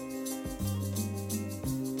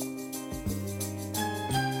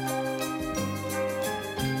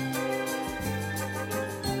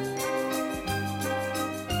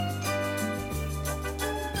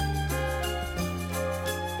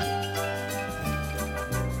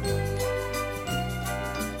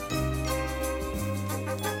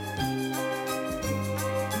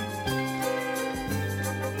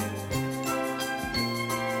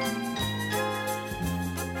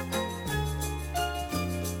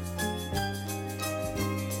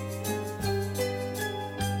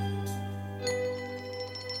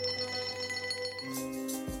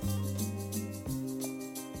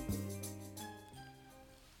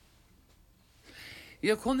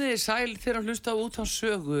Ég kom þið í sæl þegar að hlusta út á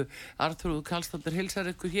sögu. Arþrúður Karlsdóttir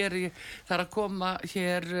hilsar ykkur hér. Það er að koma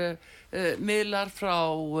hér miðlar frá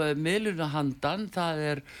miðlunahandan.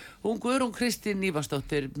 Það hún Guðrún Kristín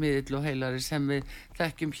Ívarsdóttir, miðill og heilari sem við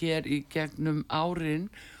þekkjum hér í gegnum árin.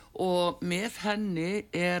 Og með henni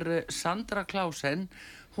Sandra Clausen.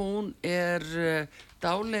 Hún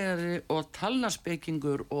dálegari og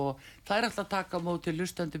talnaspekingur og það alltaf taka á móti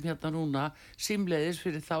hlustendum hérna núna símleiðis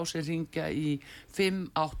fyrir þá sem ringja í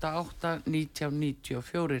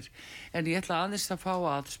 588-1994. En ég ætla aðeins að fá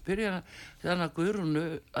að spyrja þannig Guðrúnu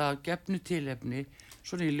að gefnu tilefni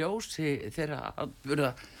svona í ljósi þeirra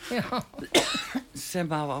atburða sem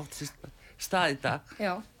hafa átt stað í dag.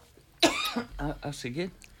 Já. Afsakið.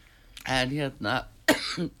 En hérna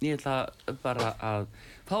ég ætla bara að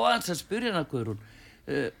fá aðeins að spyrja hana Guðrún.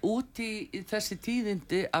 Út í þessi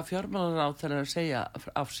tíðindi að fjármálaráðherra segja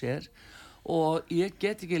af sér og ég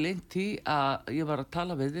get ekki leynt í að ég var að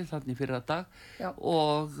tala við þig þannig fyrir að dag. Já.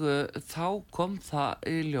 Og þá kom það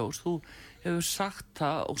í ljós. Þú hefur sagt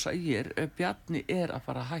það og segir Bjarni að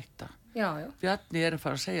fara að hætta. Já. Bjarni að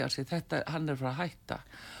fara að segja sig hann að fara að hætta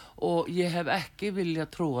og ég hef ekki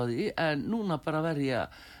viljað trúa því en núna bara verð ég að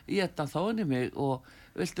éta þá inn í mig og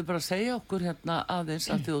viltu bara segja okkur hérna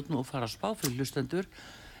aðeins að þið út nú fara að spá fyrir hlustendur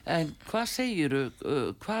en hvað segiru,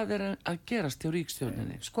 hvað að gerast hjá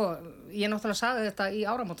ríkisstjórninni? Sko, ég náttúrulega sagði þetta í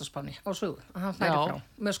áramótaspáni á sögu, að hann færi frá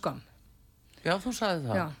með skömm. Já, þú sagði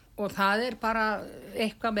það. Já, og það bara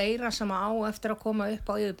eitthvað meira sem á eftir að koma upp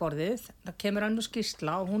á yfirborðið. Það kemur önnur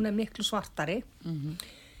skýrsla og hún miklu svartari.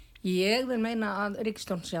 Ég vil meina að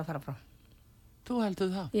ríkisstjórnin sé að fara frá. Þú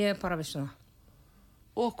heldur það? Ég bara vissi það.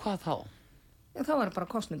 Og hvað þá? Það var bara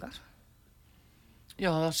kosningar.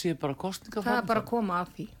 Já, það sé bara kosningar. Það bara að koma að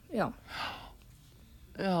því, já.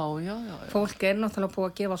 Já. Fólk náttúrulega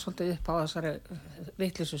búið að gefa svolítið upp á þessari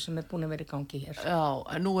vitleysu sem búin að vera í gangi hér. Já,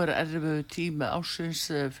 en nú erfiðu tími ársins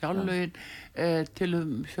fjárlögin til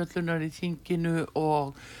fjöllunar í þinginu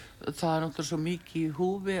og það náttúrulega svo mikið í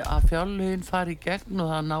húfi að fjárlögin fari í gegn og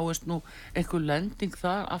það náist nú einhver lending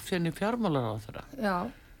þar af fjörni fjármálaráðherra. Já.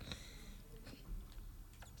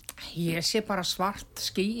 Ég sé bara svart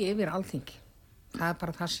ský yfir Alþingi. Það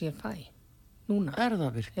bara það sem ég fæ. Núna.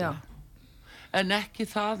 Það virkilega? Já. En ekki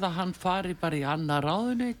það að hann fari bara í annað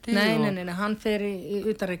ráðuneyti? Nei, hann fer í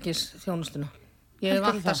utanríkisþjónustuna. Ég hef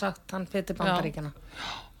alltaf sagt hann fer til Bandaríkjanna. Já,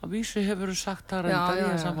 að vísu hefur þú sagt það reynda í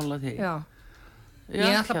að sammála því. Já.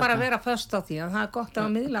 Ég ætla bara að vera föst á því að það gott að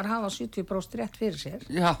miðlar hafa 70% rétt fyrir sér.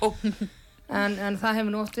 Já. en það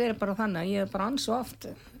hefur nú oft verið bara þannig að ég hef bara ansi oft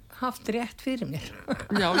haft rétt fyrir mér.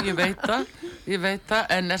 Já, ég veit það,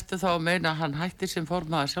 en ertu þá að meina að hann hætti sem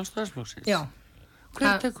formaður Sjálfstæðisflokksins? Já.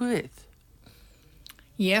 Hver tekur við?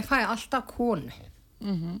 Ég fæ alltaf konu.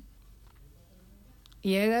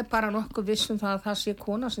 Ég bara nokkuð viss það að það sé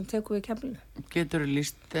kona sem tekur við keflinu. Geturðu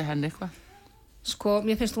lýst henni eitthvað? Sko,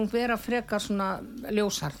 mér finnst hún vera frekar svona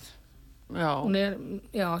ljósarð. Já. Hún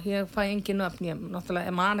ég fæ engin nöfn, ég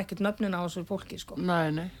náttúrulega man ekkert nöfnin á þessu fólki, sko.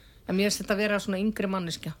 Nei. En mér finnst þetta vera svona yngri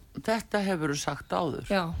manneskja. Þetta hefur þú sagt áður?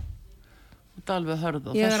 Já. Þú ert alveg hörð á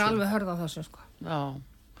þessu? Ég alveg hörð á þessu, sko. Já.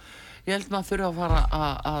 Ég held maður þurfa að fara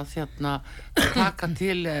að taka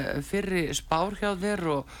til fyrri spár hjá þér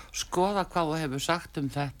og skoða hvað þú hefur sagt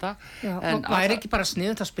þetta. Já, og væri ekki bara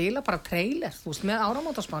sniðugt að spila bara trailer, þú veist, með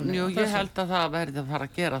áramótaspannu? Jú, ég held að það verði að fara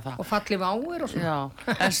að gera það. Og falli váir og svona. Já,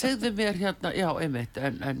 en segðu mér já, einmitt,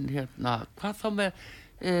 en hvað þá með,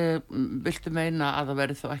 viltu meina að það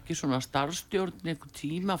verði þá ekki svona starfsstjórn einhver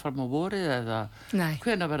tíma fram á vorið eða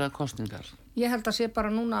hvenær verða kosningar? Ég held að sé bara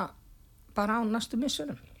núna, bara á næstu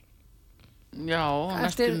missurum. Já,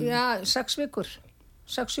 eftir 6 vikur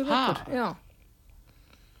 6-7 vikur, já.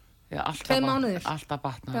 Já, 2 mánuðir. Alltaf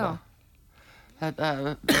batna það. Þetta,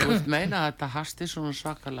 þú veist meina að þetta hasti svona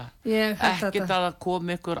svakalega. Ekki það að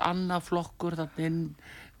koma ykkur annað flokkur þannig inn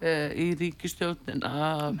í ríkisstjórnin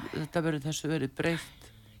að þetta verið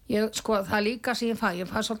breytt. Sko, það líka sem ég fæ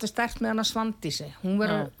svolítið sterkt með hana Svandísi.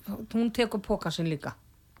 Hún tekur póka sinn líka.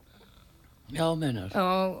 Já, meinar.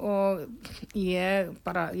 Og ég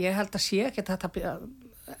held að sé ekki að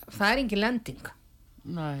það engin lending.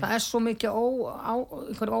 Nei. Það svo mikið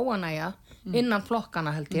einhver óanægja innan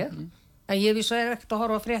flokkana held ég. En ég vissu ekkert að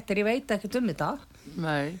horfa á fréttir, ég veit ekkert þetta.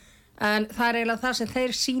 Nei. En það eiginlega það sem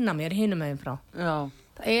þeir sýna mér hinum megin frá. Já.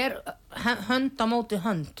 Það hönd á móti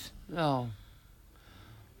hönd. Já.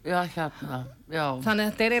 Já, hérna. Já. Þannig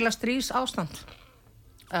að þetta eiginlega stríðs ástand.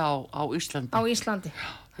 Já, á Íslandi. Á Íslandi.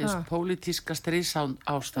 Þess pólitíska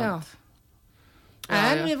stríðsástand. Já.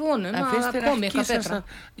 En við vonum að það komi eitthvað betra.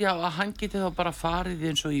 Já, að hann geti þá bara farið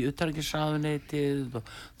eins og í utanríkisráðuneytið og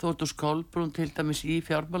Þórdís Kolbrún til dæmis í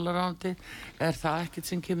fjármálaráðuneytið. Það ekkert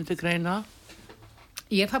sem kemur til greina?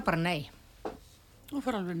 Ég fæ bara nei. Þú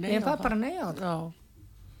fær alveg nei á það? Ég fæ bara nei á það. Já.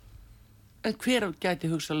 En hver gæti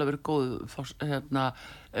hugsaðlega verið góð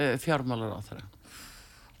fjármálaráðherra?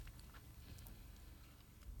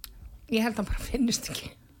 Ég held að hann bara finnist ekki.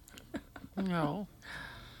 Já.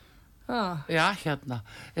 Já,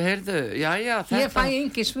 heyrðu, þetta... Ég fæ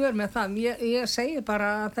engi svör með það, ég segi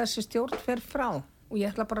bara að þessi stjórn fer frá og ég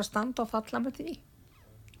ætla bara að standa og falla með því.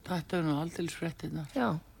 Þetta nú aldeilis fréttina.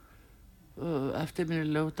 Já.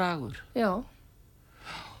 Eftirminnilegu dagur. Já.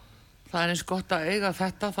 Það eins gott að eiga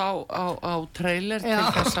þetta þá á trailer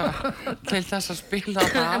til þess að spila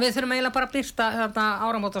það. Við þurfum eiginlega bara að birta þetta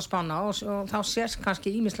áramótaspána og þá sést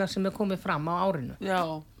kannski ýmislegt sem komið fram á árinu.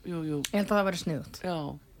 Já, jú. Ég held að það verið sniðugt. Já.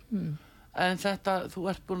 En þetta, þú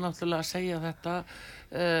ert búin náttúrulega að segja þetta,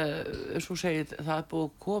 svo segið, það búið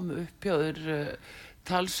að koma upp hjá þér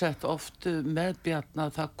talsett oft með Bjarna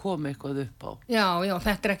að það kom eitthvað upp á. Já,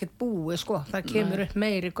 þetta ekkert búið, sko, það kemur upp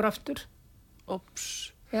meiri gröftur.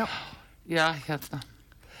 Ops. Já. Já,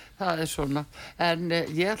 það svona. En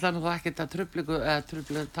ég ætla nú ekki að trufla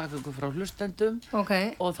taka ykkur frá hlustendum.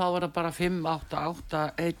 Okay. Og þá það bara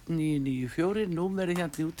 5881994, númeri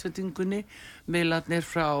í útsendingunni, miðlarnir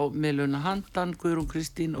frá miðluna handan, Guðrún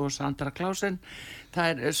Kristín og Sandra Clausen.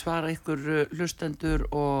 Það svara ykkur hlustendur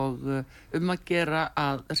og að gera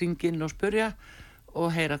að ringa inn og spyrja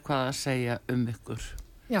og heyra hvað að segja ykkur.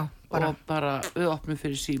 Já, bara. Og bara við opnum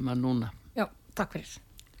fyrir síma núna. Já, takk fyrir.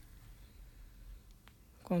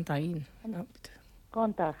 Góðan daginn.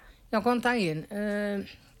 Góðan dag. Já, góðan daginn.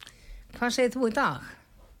 Hvað segir þú í dag?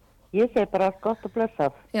 Ég segi bara gott og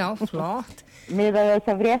blessað. Já, flott. Miðað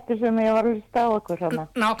þessar fréttir sem ég var að hlusta á ykkur svona.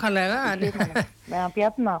 Nákvæmlega. Meðan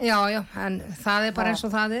Bjarna. Já, en það bara eins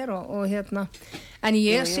og það og En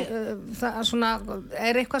það svona,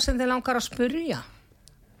 eitthvað sem þið langar að spyrja?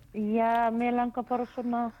 Já, mér langar bara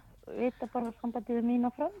svona, vita bara sambandið mína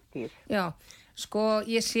framtíð. Já. Sko,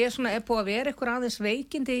 ég sé svona, búið að vera eitthvað aðeins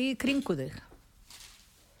veikindi í kringu þig?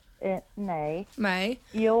 Nei. Nei?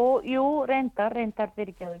 Jú, reyndar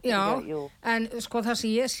fyrir ekki að þau. Já, en sko það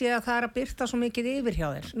sem ég sé að það að byrta svo mikið yfir hjá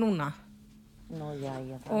þér, núna. Nú, já.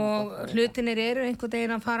 Og hlutinir eru einhvern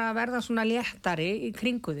veginn að fara að verða svona léttari í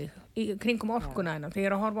kringu þig, í kringum orkuna þegar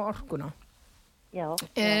ég að horfa á orkuna. Já.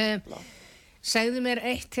 Segðu mér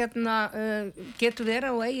eitt getur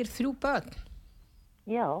verið og eigir 3 börn?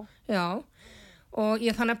 Já. Og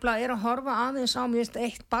ég þannig að horfa aðeins á mér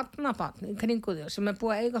eitt barnabarn í kringu þig sem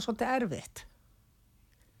búið að eiga svolítið erfitt.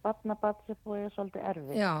 Barnabarn sem búið að eiga svolítið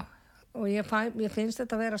erfitt? Já, og ég finnst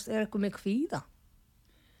þetta eitthvað með kvíða.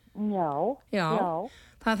 Já.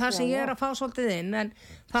 Það það sem ég að fá svolítið inn, en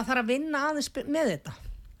það þarf að vinna aðeins með þetta.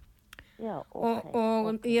 Já,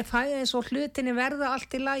 og ég fæ eins og hlutinni verða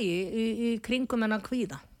allt í lagi í kringum hennar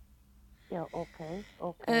kvíða. Já, ok.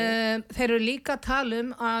 Þeir eru líka að tala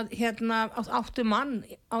að áttu mann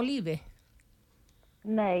á lífi?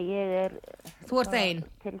 Nei, ég Þú ert ein?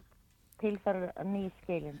 Tilfæður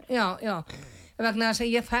nýskilin. Já. Vegna þess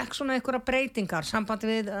að ég fekk svona einhverja breytingar sambandi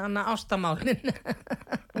við ástamálin.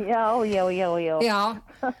 Já. Já.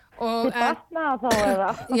 Til batnaðar þá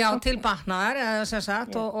eða? Já, til batnaðar eða sem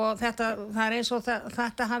sagt og það eins og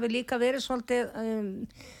þetta hafi líka verið svolítið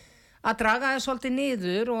að draga þér svolítið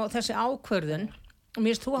niður og þessi ákvörðun og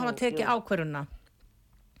mér finnst þú hafa tekið ákvörðuna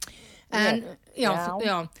en já,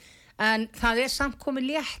 en það samt komið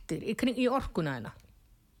léttir í orkuna þeirna.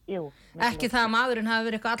 Jú. Ekki það að maðurinn hafi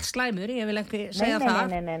verið eitthvað allt slæmur, ég vil ekki segja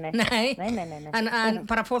það. Nei. En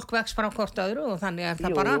bara fólk vex frá hvort öðru og þannig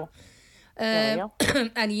það bara. Já.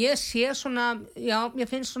 En ég sé svona, ég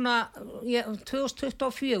finnst svona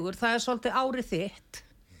 2024, það svolítið árið þitt.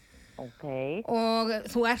 Okay. Og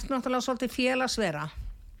þú ert náttúrulega svolítið félagsvera.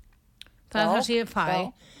 Það það sem ég fæ.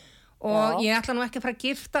 Og ég ætla nú ekki að fara að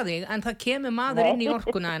gifta þig, en það kemur maður inn í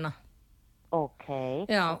orkuna hérna.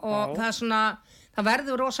 Já, og það svona, það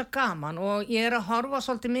verður rosa gaman og ég að horfa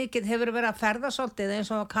svolítið mikið, hefur verið að ferða svolítið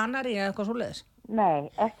eins og Kanari eða eitthvað svoleiðis? Nei,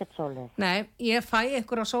 ekkert svoleiðis. Nei, ég fæ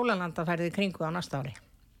einhverja sólarlandaferði kringu á næsta ári.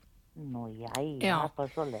 Nú, já,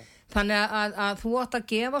 bara svoleiðis. Þannig að þú átt að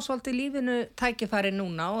gefa svolítið lífinu tækifæri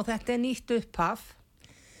núna og þetta nýtt upphaf.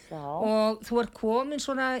 Já. Og þú komin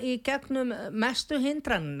svona í gegnum mestu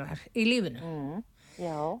hindrannar í lífinu.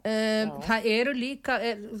 Já. Það eru líka,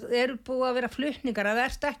 eru búið að vera flutningar, að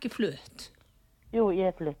það ekki flutt. Jú,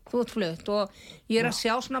 ég flutt. Þú flutt og ég að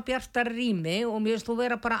sjá svona bjartar rými og mér finnst þú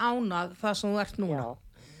vera bara ánað það sem þú ert núna.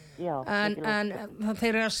 Já, en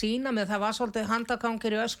þeir eru að sýna mig, það var svolítið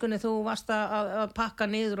handagangir í öskunni, þú varst að pakka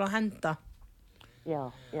niður og henda.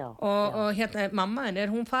 Já. Og hérna, mamma þinn,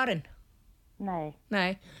 er hún farin?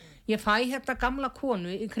 Nei, ég fæ hérna gamla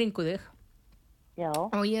konu í kringu þig. Já.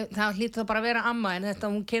 Og það hlýtur bara að vera amma, en þetta,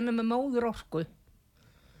 hún kemur með móður orku.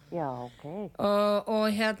 Já, ok.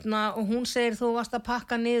 Og hérna, og hún segir þú varst að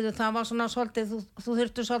pakka niður, það var svona svolítið, þú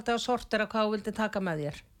þurftu svolítið að sortera hvað þú vildi taka með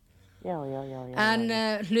þér. Já. En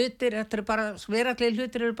hlutir, þetta eru bara, veraldlegir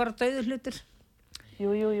hlutir eru bara dauðir hlutir. Jú.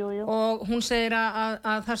 Og hún segir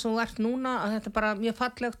að það sem þú ert núna, að þetta er bara mjög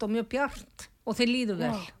fallegt og mjög bjart og þið líður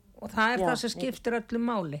vel. Og það er það sem skiptir öllu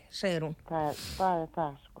máli, segir hún. Það er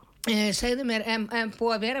það, sko. Segðu mér,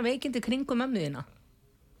 búið að vera veikindi kringum mömmu þína?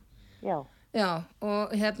 Já,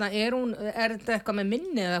 og hérna, er þetta eitthvað með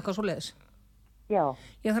minni eða eitthvað svoleiðis? Já.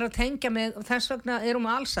 Ég þarf að tengja mig, þess vegna er hún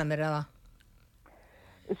með Alzheimer eða?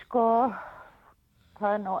 Sko,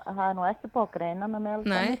 það er nú ekki búið að greina með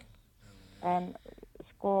Alzheimer. Nei. En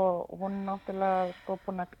sko, hún er náttúrulega sko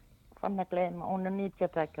búin að fann að gleyma, hún er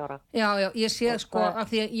 92 ára. Já, ég sé sko,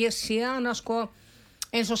 af því að ég sé hana sko,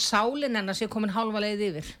 eins og sálin hennar sé komin hálfa leið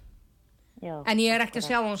yfir. Já, en ég er ekki að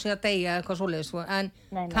sjá hún sé að deyja eitthvað svoleiðis, en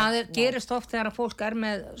það gerist oft þegar að fólk er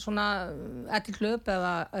með svona ellilhlaup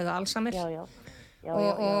eða Alzheimer.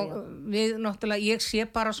 Og við náttúrulega, ég sé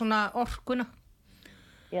bara svona orkuna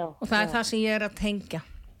og það er það sem ég er að tengja.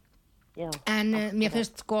 En mér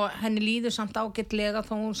finnst sko, henni líður samt ágætlega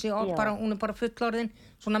þó hún sé hún er bara fullorðin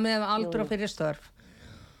svona með aldur og fyrir störf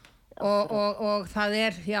og það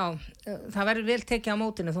er, það verður vel tekið á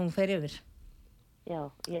mótinu þó hún fer yfir.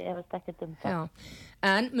 Já, ég efast ekki það.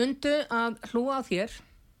 En mundu að hlúa á þér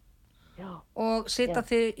og setja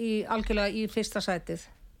þig algjörlega í fyrsta sætið.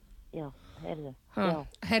 Já, heyrðu.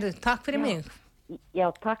 Heyrðu, takk fyrir mig.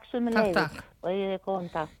 Já, takk sem er leiðið. Takk. Og ég er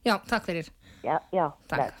góðan dag. Já, takk fyrir. Já.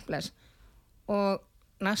 Takk, bless. Og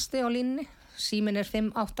næsti á línni, símin er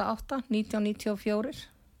 588-1994.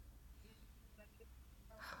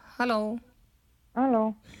 Halló.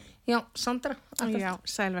 Já, Sandra. Já,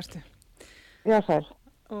 sælvertu. Já, sæl.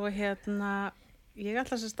 Og hérna, ég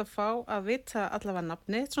ætla sérst að fá að vita allavega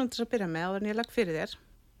nafnið, svona til að byrja með, áður en ég lag fyrir þér.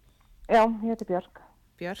 Já, ég heiti Björk.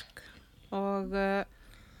 Björk. Og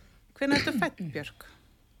hvenær ertu fætt, Björk?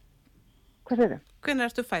 Hvað segir þið? Hvenær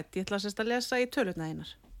ertu fætt? Ég ætla sérst að lesa í tölurnar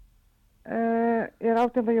þínar. Ég er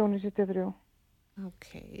 18. júní 73. Ok.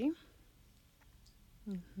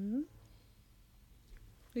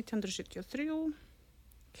 1973.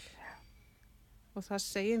 Og það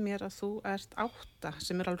segir mér að þú ert 8,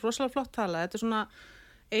 sem er alveg rosalega flott tala. Þetta er svona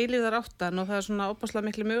eilíðar 8 og það er svona opaslega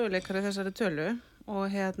miklu möguleikar í þessari tölu. Og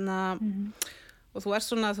hérna, og þú ert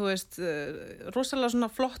svona, þú veist, rosalega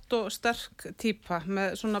svona flott og sterk típa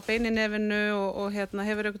með svona bein í nefinu og hérna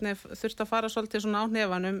hefur einhvern veginn þurft að fara svolítið svona á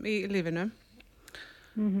nefanum í lífinu.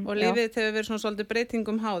 Og lífið hefur verið svona svolítið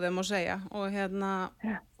breytingum háð, má segja. Og hérna,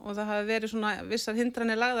 og það hafi verið svona vissar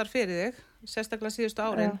hindranir lagðar fyrir þig, sérstaklega síðustu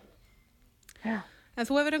árin. En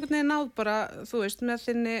þú hefur einhvern veginn náð bara, þú veist, með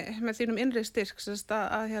þínum innri styrk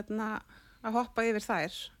að hoppa yfir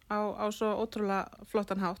þær á svo ótrúlega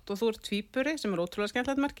flottan hátt og þú ert tvíburi sem er ótrúlega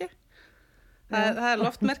skemmtilegt merki. Það er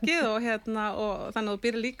loftmerkið og þannig að þú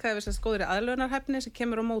býrir líka yfir góðri aðlögunarhæfni sem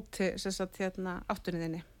kemur á móti áttunni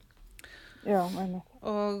þinni. Já, einmitt.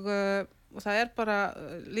 Og það er bara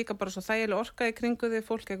líka bara svo þægileg orka í kringu því,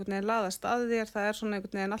 fólk einhvern veginn laðast að þér, það er svona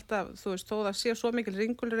einhvern veginn alltaf, þú veist, þó það sé svo mikil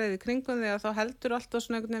ringulreið í kringum því að þá heldur alltaf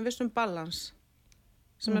svona einhvern veginn vissum balans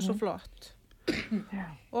sem er svo flott.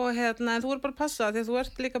 Og en þú er bara að passa því að þú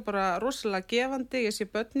ert líka bara rosalega gefandi, ég sé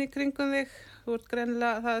börn í kringum þig, þú ert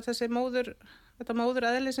greinilega, það er þetta móður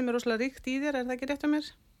eðli sem er rosalega ríkt í þér, er það ekki rétt á mér?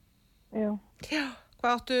 Já.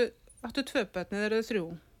 Hvað áttu 2 börn eða eru þau 3?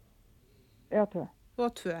 Já, 2. Þú á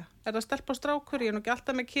 2. Er það stelpa og strákur? Ég er nú ekki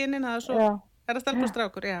alltaf með kynin, það er svo... Já. Er það stelpa og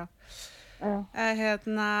strákur? Já.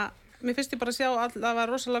 Mér finnst ég bara að sjá að það var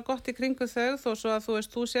rosalega gott í kringu þau, þó svo að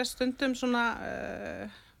þú sést stundum svona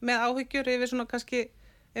með áhyggjur yfir svona kannski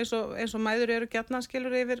eins og mæður eru gjarnan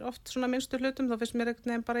skilur yfir oft svona minnstu hlutum, þá finnst mér einhvern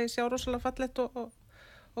veginn bara ég sjá rosalega fallegt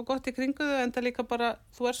og gott í kringu þau, en það líka bara,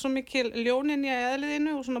 þú svo mikil ljónin í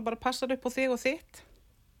eðliðinu og svona bara passar upp á þig og þitt.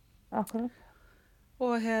 Akkurat.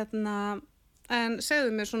 Og en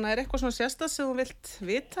segðu mér svona, er eitthvað svona sérstakt sem þú vilt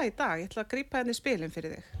vita í dag? Ég ætla að grípa henni í spilin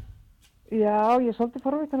fyrir þig. Já, ég er svolítið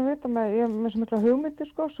forvitin að vita ég er með svo mikla hugmyndir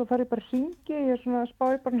sko, svo fer ég bara að hringi, ég er svona að spá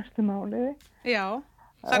bara næstu máliði. Já,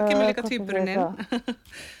 þar kemur líka tvíburinn inn.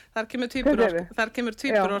 Þar kemur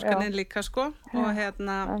tvíburorkan inn líka sko, og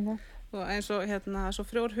og eins og svo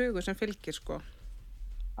frjór hugur sem fylgir sko,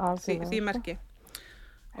 því merki.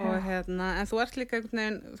 og en þú ert líka einhvern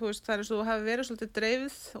veginn, þú veist, það svo þú hafi verið svolítið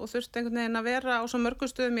dreifð og þurft einhvern veginn að vera á svo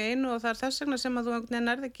mörgum stöðum í einu og það þess vegna sem að þú einhvern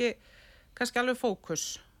veginn ekki kannski alveg fókus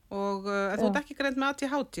og þú ert ekki greint með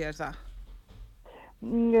ADHD, það?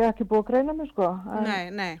 Ég hef ekki búið að greina mig, sko.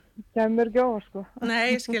 Nei. Það mér ekki óvart, sko.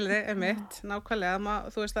 Nei, ég skilði, einmitt, nákvæmlega.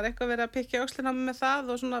 Þú veist, það eitthvað verið að pikka öxlina með það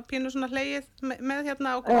og svona pínu svona hlegið með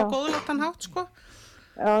á góðláttan hátt, sko.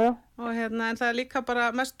 Já. Og en það er líka bara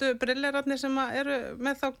mestu brillerarnir sem eru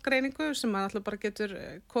með þá greiningu sem að alltaf bara getur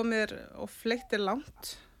komið og fleittir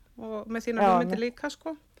langt og með þína hugmyndir líka,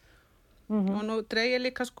 sko. Og nú dreig ég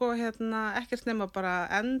líka sko ekkert nema bara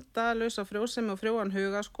endalausa frjósemi og frjóan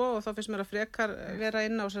huga sko og þá finnst mér að frekar vera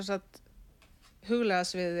inn á huglega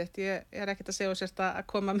sviðið þitt. Ég ekkert að segja sérst að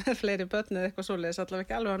koma með fleiri börn eða eitthvað svoleiðis, allavega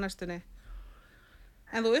ekki alveg á næstunni.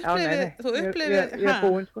 En þú upplifir ég er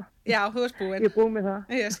búin sko. Já, þú ert búin. Ég er búin með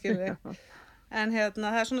það. Ég skilði. En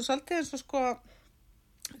það er svona svolítið eins og sko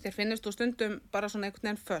þér finnist þú stundum bara svona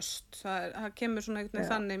einhvern veginn föst. Það kemur svona einhvern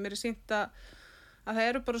veginn þannig, mér er sýnt að það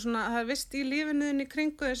eru bara svona, það er vist í lífinuðin í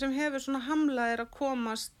kringu þér sem hefur svona hamlaðir að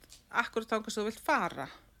komast akkurat þangað sem þú vilt fara.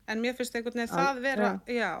 En mér finnst einhvern veginn það vera,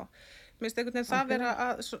 mér finnst einhvern veginn það vera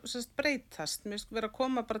að breytast. Mér finnst vera að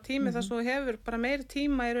koma bara tími þar svo þú hefur bara meiri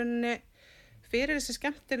tíma í rauninni fyrir þessi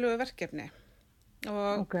skemmtilegu verkefni.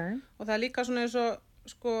 Og það er líka svona eins og,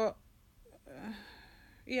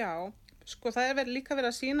 það er líka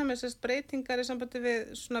verið að sýna með breytingar í sambandi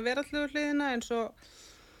við svona veraldlegu hliðina eins og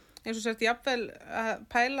sért jafnvel að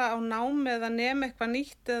pæla á námi eða nema eitthvað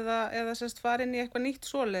nýtt eða fara inn í eitthvað nýtt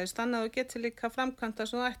svoleiðis þannig að þú getur líka framkvæmta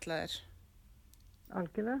sem þú ætlaðir.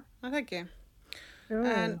 Algjörlega. Það ekki? Jú.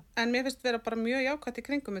 En mér finnst vera bara mjög jákvætt í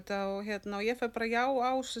kringum þetta og ég fæ bara já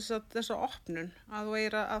á þessa opnun að þú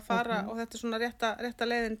eigir að fara og þetta er svona rétta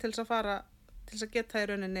leiðin til þess að fara til þess að geta í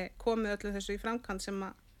rauninni komið öllu þessu í framkvæmd sem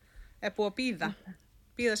er búið að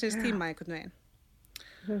bíða síns tíma einhvern veginn.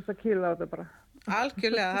 Það finnst að kýla á þetta bara.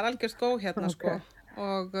 Algjörlega, það er algjörst góð sko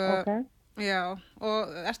og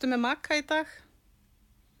og ertu með maka í dag?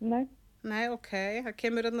 Nei, það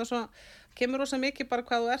kemur rosa mikið bara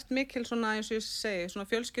hvað þú ert mikil svona eins og ég segi, svona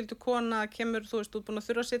fjölskyldu kona kemur, þú veist, þú búin að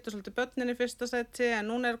þurfa að setja svolítið börnin í fyrsta sæti en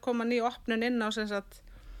núna er að koma ný opnun inn á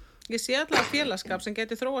ég sé allavega félagskap sem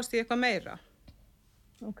getur þróast í eitthvað meira.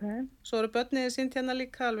 Svo eru börnið sínt hérna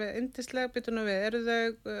líka alveg yndislega byttunum við, eru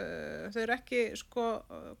þau eru ekki sko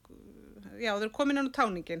þau eru komin inn á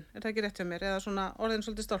táningin, er það ekki rétt hjá mér eða svona orðin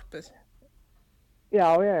svolítið stolpuð? Já.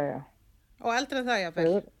 Og eldri en það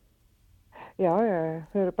jafnvel? Já,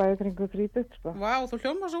 þau eru bæði kringu 30 sko. Vá, þú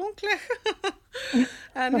hljómar svo ungleg.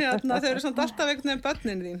 En þau eru samt alltaf einhvern veginn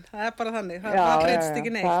börnin þín, það er bara þannig, það breytist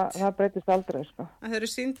ekki neitt. Það breytist aldrei sko. En þau eru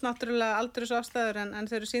sýnt náttúrulega aldrei svo afstæður en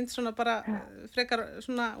þau eru sýnt svona bara frekar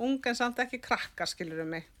svona ung en samt ekki krakkar skilur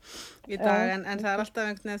mig í dag en það er alltaf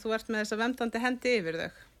einhvern veginn, þú ert með þessa verndandi hendi yfir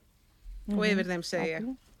þau og yfir þeim segi ég.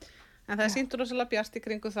 En það er sýnt rosalega bjart í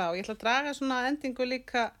kringu þá. Ég ætla að draga svona endingu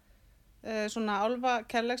líka svona álfa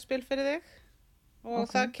kærleiksspil fyrir þig og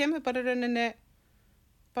það kemur bara í rauninni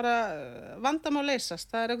bara vandamál leysast.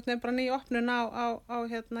 Það er einhvern veginn bara ný opnun á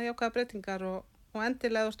jákvæða breytingar og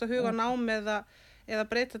endilega þú veist að huga nám eða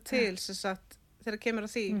breyta til þegar kemur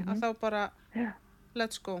að því að þá bara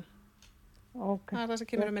let's go. Það er það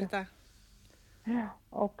sem kemur mér í dag. Já,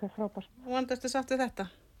 frábært. Og vandastu sátt við þetta?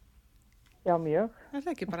 Já, mjög. Það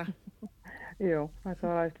er ekki bara. Jú, þetta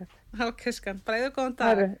var ætlegt. Ok, skan, bara eða góðan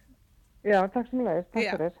dag. Já, takk sem leiðist. Takk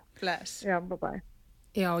fyrir. Bless. Já, bye.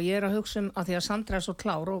 Já, ég er að hugsa að því að Sandra er svo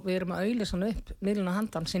klár og við erum að auglýsa hann upp miðluna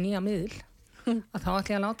handan sem nýja miðl að þá ætla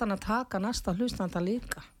ég að láta hann að taka næsta hlustanda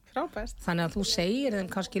líka. Frábært. Þannig að þú segir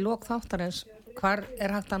þeim kannski í lok þáttarins hvar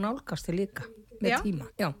er hægt að nálgast þig líka með tíma.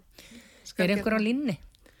 Já. Er einhver á línni?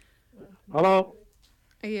 Halló.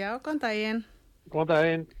 Já, góðan daginn. Góðan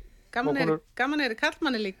daginn. Gaman er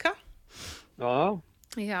kallmanni líka. Já.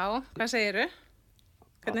 Já, hvað segiru?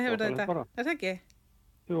 Hvernig hefur þetta? Er það ekki?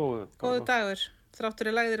 Jú. Góðu dagur.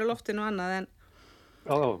 Þráttur lagðir í loftinu og annað en...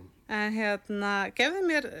 Já. En gefðu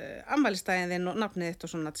mér afmælisdaginn þinn og nafnið þitt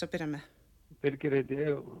og svona þess að byrja með. Birgir heiti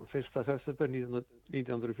ég, 1. september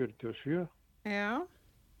 1947. Já.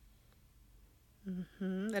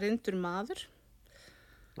 Reyndur maður.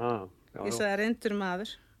 Já. Ég sagði reyndur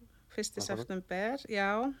maður. 1. september,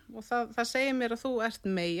 já, og það segir mér að þú ert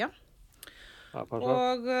Meja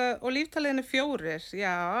og líftalið er 4,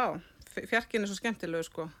 já, fjarkinn er svo skemmtilegu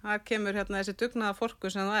sko, það kemur þessi dugnaða forku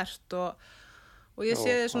sem þú ert og ég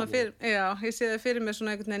sé þið svona fyrir mér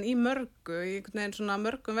svona einhvern veginn í einhvern veginn svona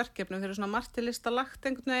mörgum verkefnum, þeir eru svona margt til lista lagt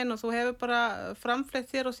einhvern veginn og þú hefur bara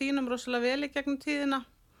framfleytt þér og þínum rosalega vel í gegnum tíðina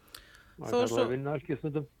Það er að vinna ekki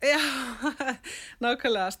stundum. Já,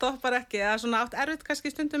 nákvæmlega, stoppar ekki. Það er svona átt erfitt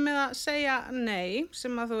kannski stundum með að segja nei,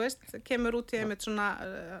 sem að þú veist, kemur út í einmitt svona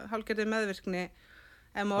hálfgerði meðvirkni,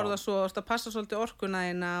 ef maður orða svo, að passa svolítið orkuna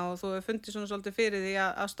þína og þú hefur fundið svona svolítið fyrir því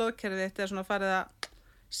að stoðkerfið þitt svona farið að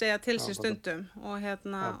segja til sín stundum og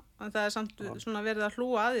en það er samt svona verið að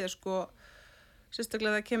hlúa að þér, sko,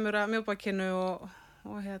 sérstaklega það kemur að mjóbakinu og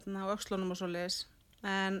öxlunum og svoleiðis.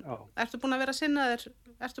 En ertu búin að vera að sinna þér?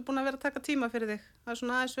 Ertu búin að vera að taka tíma fyrir þig? Það er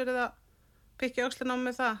svona aðeins verið að byggja öxlina á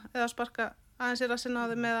með það eða sparka aðeins að sinna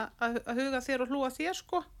þig með að huga þér og hlúa þér,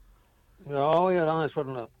 sko? Já, ég er aðeins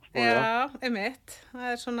farin að spara. Já, einmitt. Það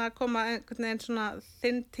er svona að koma einhvern veginn svona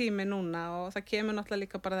þinn tími núna og það kemur náttúrulega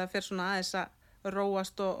líka bara það fyrir svona aðeins að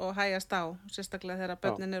róast og hægjast á, sérstaklega þegar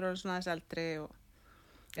börnin eru svona aðeins eldri og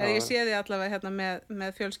ég sé því allavega hérna með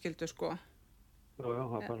fjölskyldu, sko. Já,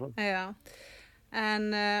 það er svona. Já.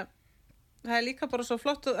 En það er líka bara svo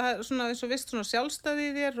flott, það er svona eins og vist svona sjálfstæði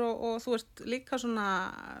í þér og þú ert líka svona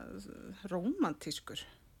rómantískur.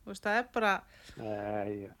 Þú veist, það er bara...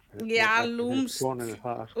 Nei, lúmst.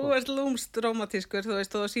 Þú ert lúmst rómantískur, þú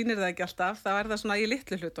veist, og þú sýnir það ekki alltaf. Það er það svona í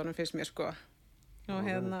litlu hlutunum fyrst mér, sko. Og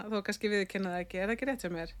þú kannski viðurkenna það ekki. Er það ekki rétt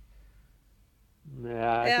hjá mér? Nei,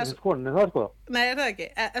 ekki sem skoninni það, sko. Nei, er það ekki?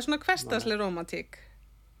 Er svona hversdagsleg rómantík?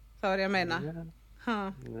 Það var ég að meina.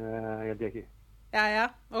 Nei, ég held ekki.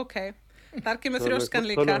 Já, ok. Þar kemur þrjóskan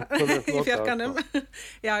líka í fjarkanum.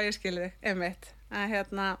 Já, ég skilði þig, einmitt.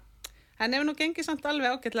 En hefur nú gengið samt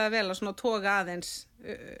alveg ágætlega vel að svona toga aðeins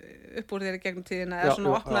upp úr þér í gegnum tíðina eða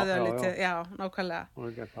svona opnaði þau lítið. Já, nákvæmlega.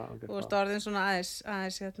 Þú veist orðin svona aðeins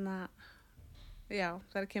já,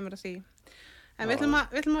 þar kemur að því. En við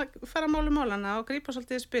ætlum að fara málana og grípa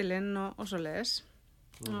svolítið í spilin og svoleiðis.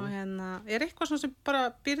 Og er eitthvað svona sem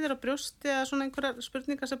bara býr þér á brjósti eða svona einhverjar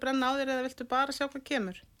spurningar sem brenna á þér eða viltu bara sjá hvað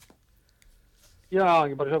kemur? Já,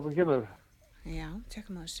 ekki bara sjá hvað kemur. Já,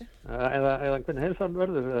 tjekkum á þessu. Eða hvernig heilsan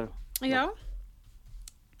verður? Já.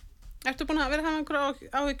 Ertu búin að vera að hafa einhverja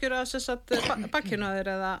áhyggjur að þess að bakkinu á þér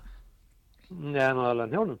eða? Nei, allavega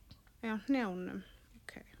hnjánum. Já, hnjánum,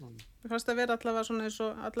 ok. Mér fannst að vera allavega svona eins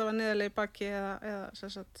og allavega niðurlega í bakki eða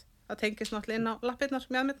þess að það tengist náttúrulega inn á lappirnar,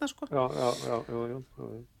 mjöðmirnar, sko. Já.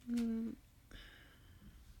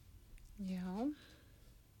 Já.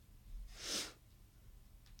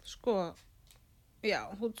 Sko, já,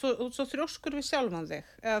 þú ert svo þrjóskur við sjálfan þig.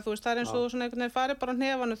 Eða þú veist, það er eins og þú svona einhvern veginn farið bara á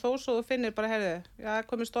hnefanu þó svo þú finnir bara, já,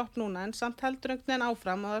 komið stopp núna, en samt heldur einhvern veginn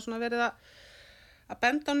áfram og það er svona verið að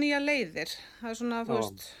benda á nýja leiðir. Það er svona, þú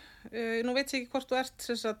veist, nú veit ég ekki hvort þú ert,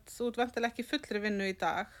 þú ert vantilega ekki fullri vinnu í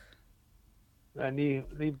dag. En ég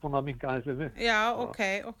búin að minnka aðeins við mig. Já, ok.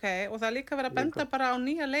 Og það er líka verið að benda bara á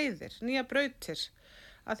nýja leiðir, nýja brautir.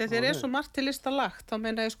 Af því að þér er svo margt til lista lagt, þá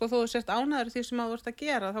meina ég, sko, þú sért ánæður því sem þú ert að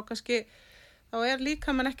gera, þá er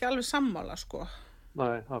líka mann ekki alveg sammála, sko.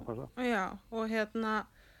 Nei, það er bara það. Já, og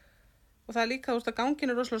og það er líka, þú veist, að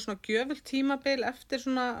gangin er rosalega svona gjöfult tímabil eftir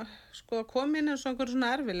svona, sko, komin eins og einhver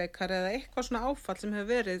svona erfileikar eða eitthvað svona áfall sem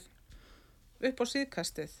hefur verið upp á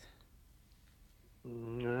síðkastið.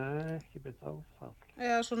 Nei, ekki beint áfall.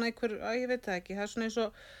 Eða svona einhver, ég veit það ekki, það er svona eins og,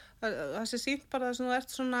 það sé sýnt bara það sem þú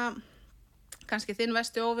ert svona, kannski þinn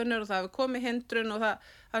vesti óvinnur og það hefur komið hindrun og það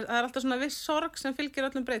er alltaf svona viss sorg sem fylgir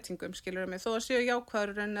öllum breytingum, skilur mig, þó að séu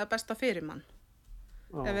jákvæður en að besta fyrir mann,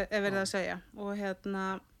 ef verið að segja. Og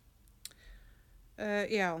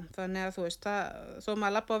já, þannig að þú veist, þó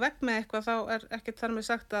maður labba á vegg með eitthvað, þá er ekkert þar með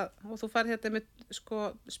sagt og þú farið þetta með, sko,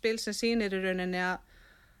 spil sem sýnir í rauninni að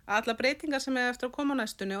alla breytingar sem er eftir að koma á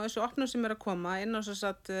næstunni og þessu opnum sem er að koma inn á þess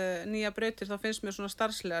að nýja brautir, þá finnst mér svona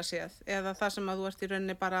starfslega séð eða það sem að þú ert í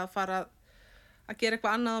rauninni bara að fara að gera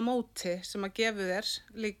eitthvað annað á móti sem að gefu þér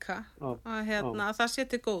líka að það sé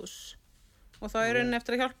til góðs og þá er rauninni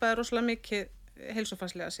eftir að hjálpa þér rosalega mikið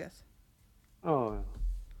heilsufarslega séð.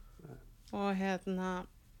 Og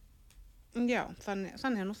já, þannig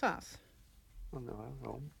er nú það.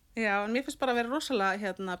 Já, en mér finnst bara að vera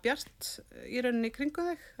rosalega bjart í rauninni í kringu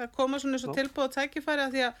þig. Það koma svona eins og tilbúð og tækifæri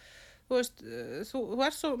að því að þú veist, þú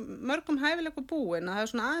ert svo mörgum hæfileikum búin að það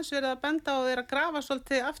er svona aðeins verið að benda á þér að grafa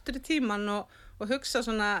svolítið aftur í tíman og hugsa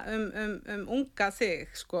svona unga þig,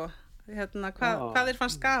 sko. Hvað þér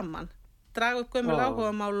fannst gaman? Draga upp gömul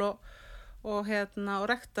áhugamál og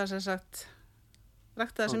rekta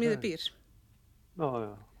það sem í þig býr. Já,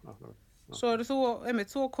 akkurat. Svo eru þú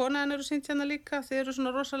og konaðin eru sýnt hérna líka, þið eru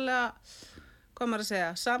svona rosalega, hvað maður að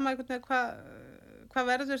segja, sama einhvern veginn hvað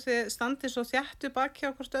verður þið standið svo þjættu baki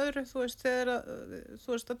á hvort öðru, þú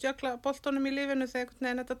veist að jökla boltónum í lífinu þegar einhvern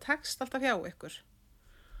veginn þetta tekst alltaf hjá ykkur.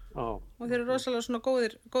 Og þið eru rosalega svona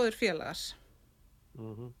góðir félagar.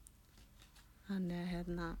 Þannig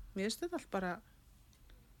mér finnst þetta allt bara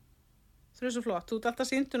þau eru svo flott. Þú ert alltaf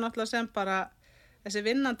sýndur náttúrulega sem bara þessi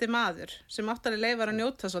vinnandi maður sem áttar að leyfa að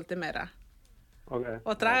njóta svolítið meira. Okay.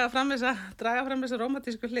 Og draga fram þessa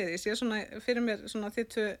rómantísku hlið. Ég sé svona fyrir mér svona þið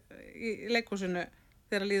tvö í leikhúsinu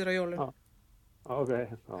þegar líður á jólum. Ok,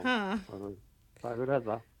 það fyrir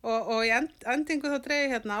þetta. Og í endingu þá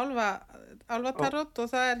dreigi hérna álfatarot og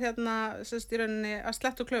það hérna sérst í rauninni að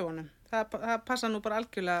slettu klaufunum. Það passa nú bara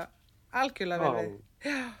algjörlega vel við.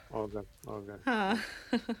 Já. Ok.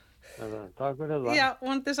 Takk fyrir þetta. Já,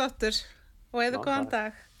 vonandi sáttur. Og eða góðan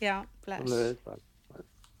dag. Já, bless.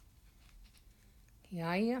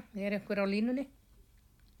 Jæja, einhver á línunni?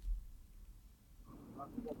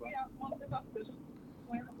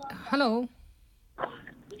 Halló?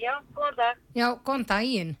 Já, góðan dag. Já, góðan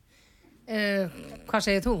daginn. Hvað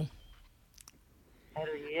segir þú?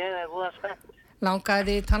 Ég voða spennt. Langaði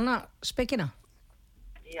þið í talnaspekina?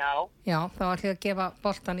 Já. Já, þá ætlum ég að gefa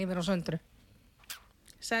boltan yfir á Söndru.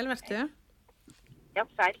 Sæl vertu. Já,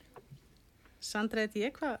 sæl. Sandra heiti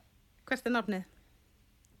ég. Hvert er nafnið?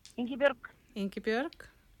 Ingibjörg.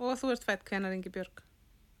 Og þú ert fædd hvenær, Ingibjörg?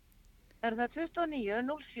 Það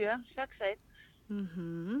 29.07.61.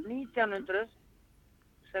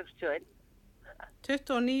 1961.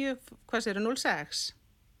 29, hvað sér, 06?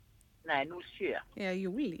 Nei, 07. Já,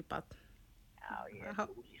 júlí, barn. Já, ég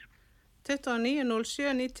júlí.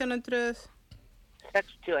 29.07.1961.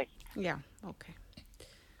 Já, ok.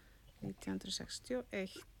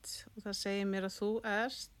 1961 og það segir mér að þú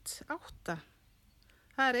ert 8.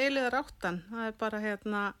 Það eiliðar 8. Það bara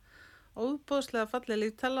óbóðslega falleg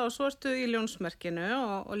líftala og svo ertu í ljónsmerkinu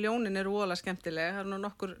og ljónin eru voðalega skemmtileg. Það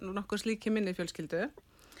nokkur slíki minni fjölskyldu.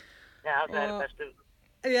 Já, það bestu.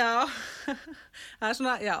 Já,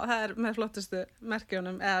 það með flottustu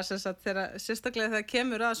merkjónum eða sérstaklega þegar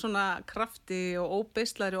kemur að svona krafti og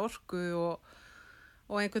óbeislari orku og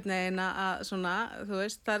einhvern veginn að svona, þú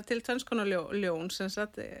veist, það til tvenns konar ljón,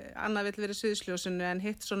 annað vill verið suðsljósinu en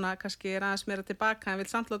hitt svona kannski aðeins meira tilbaka en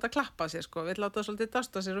vill samt láta klappa sér, vill láta svolítið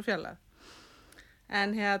dásta sér og fjalla.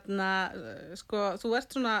 En þú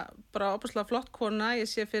ert svona bara óbúslega flott kona,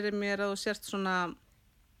 ég sé fyrir mér að þú sért svona,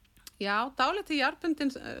 já, dálítið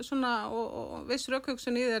jarbundin svona og viss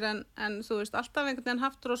rökhugsun í þér en þú veist, alltaf einhvern veginn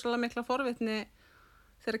haft rosalega mikla forvitni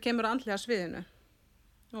þegar kemur að andlega sviðinu.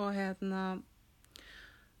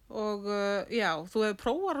 Og já, þú hefur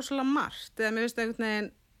prófað rosalega margt eða mér finnst einhvern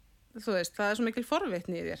veginn, þú veist, það svo mikil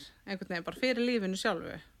forvitni í þér, einhvern veginn bara fyrir lífinu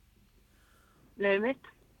sjálfu. Nei, mitt.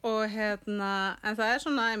 Og en það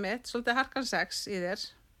svona einmitt, svolítið harkan sex í þér.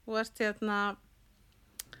 Þú ert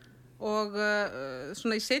og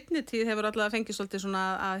svona í seinni tíð hefur allavega fengið svolítið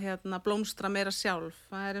svona að blómstra meira sjálf.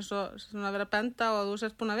 Það eins og svona að vera að benda á að þú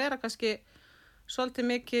sért búin að vera kannski svolítið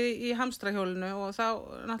mikið í hamstrahjólinu og þá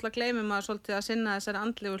náttúrulega gleymir maður svolítið að sinna þessari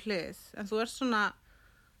andlegu hlið. En þú ert svona,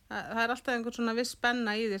 það alltaf einhvern svona viss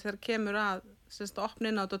spenna í þér þegar kemur að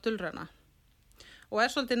opnin á þetta dulræna. Og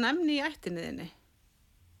svolítið næmni í ættinni þinni.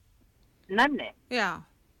 Næmni? Já.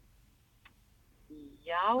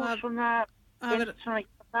 Já, svona þar.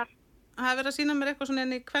 Það hefur verið að sýna mér eitthvað svona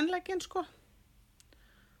inn í kvenleikinn,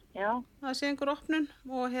 Já. Það sé einhver opnun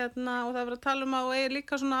og og það verið að tala að þú eigir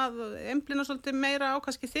líka svona að einblína svolítið meira á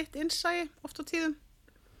kannski þitt innsæi oft á tíðum.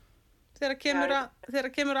 Þegar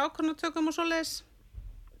kemur ákvörðunartökum og svoleiðis.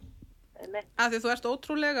 Af því þú ert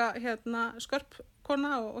ótrúlega skörp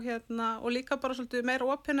kona og líka bara svolítið meira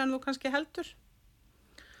opin en þú kannski heldur.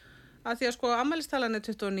 Af því að afmælistalan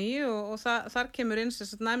 29 og þar kemur inn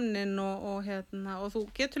næmnin og þú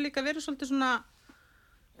getur líka verið svolítið svona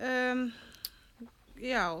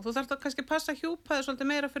já, þú þarft að kannski passa hjúpaði svolítið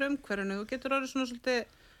meira fyrir umhverfinu. Þú getur orðið svona svolítið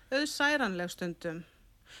auðsæranleg stundum.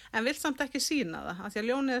 En vill samt ekki sýna það, af því að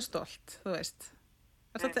ljónið stolt, þú veist.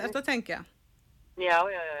 Ertu að tengja? Já.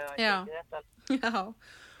 Já.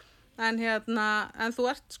 En þú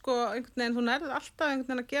ert einhvern veginn, þú nærð alltaf einhvern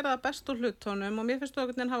veginn að gera það best úr hlutónum og mér finnst þú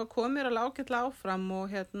einhvern veginn hafa komið alveg ágætlega áfram og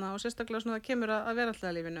sérstaklega svona það kemur að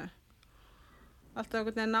veraldlega lífinu. Alltaf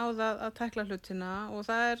einhvern veginn náða að tækla hlutina og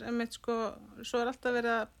það einmitt svo alltaf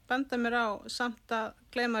verið að benda mér á samt að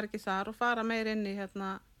gleyma ekki þar og fara meir inn í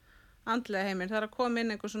andlega heiminn. Það að koma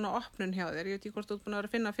inn einhver svona opnun hjá þér, ég veit ekki hvort þú ert búin að vera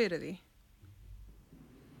að finna fyrir því.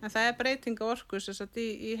 En það breyting á orku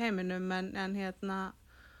í heiminum en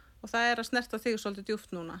og það að snerta þig svolítið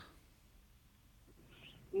djúpt núna.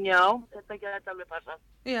 Já, þetta gæti alveg passað.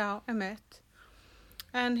 Já, einmitt.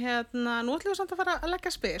 En nú ætlum við samt að fara að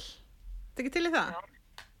leggja spil. Þetta ekki til í það? Já.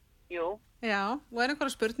 Jú. Já, og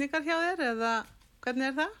einhverja spurningar hjá þér eða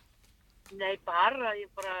hvernig það? Nei, ég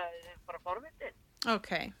bara forvitin.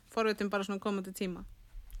 Ok, forvitin bara svona komandi tíma.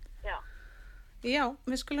 Já. Já,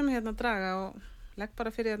 við skulum draga og legg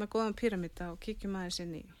bara fyrir góðan píramíta og kíkjum aðeins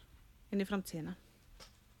inn í inn í framtíðina.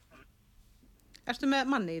 Ertu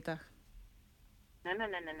með manni í dag? Nei.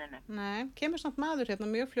 Nei, kemur samt maður hérna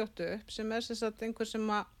mjög fljótt upp sem sem sagt einhver sem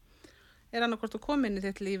er annarkvort að koma inn í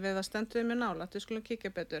þitt líf eða stendur mjög nálægt. Við skulum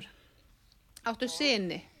kíkja betur. Áttu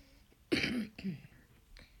syni?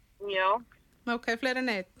 Já. Ok, fleiri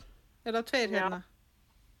en einn. Er það 2 hérna?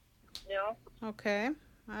 Já. Ok,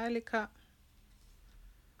 það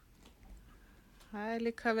er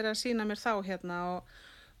líka verið að sýna mér þá hérna og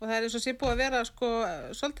það er eins og sé búið að vera sko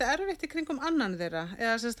svolítið erfitt í kringum annan þeirra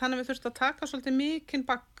eða sem sagt hann hefur þurft að taka svolítið mikinn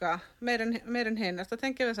bagga meir en hinn. Ertu að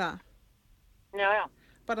tengja við það? Já.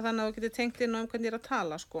 Bara þannig að þú getur tengt inn á hvernig ég er að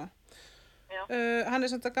tala sko. Já. Hann er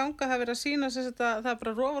samt að ganga, það er verið að sýna sem sagt að það er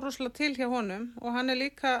bara rofa rosalega til hjá honum og hann er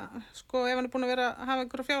líka sko ef hann er búin að hafa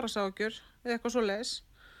einhverja fjárhagsáhyggjur eða eitthvað svoleiðis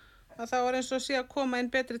að þá er eins og sé að koma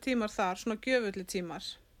inn betri tímar þar, svona gjöfulli tímar.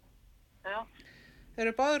 Já. Þeir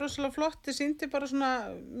eru báðir rosalega flotti, sýndi bara svona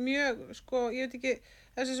mjög, sko, ég veit ekki,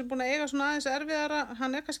 þessi sem er búin að eiga svona aðeins erfiðara,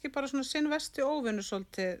 hann er kannski bara svona sinn versti óvinur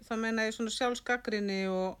svolítið, það meina ég svona sjálfsgagnrýni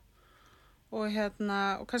og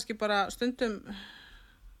kannski bara stundum,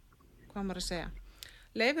 hvað maður að segja,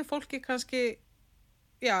 leyfi fólki kannski,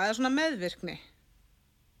 já, eða svona meðvirkni.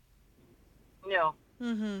 Já.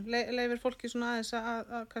 Leyfir fólki svona aðeins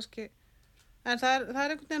að kannski, en það er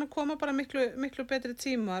einhvern veginn að koma bara miklu betri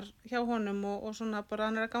tímar hjá honum og svona bara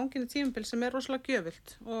hann er að ganga inn í tímabil sem er rosalega gjöfult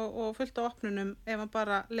og fullt á opnunum ef hann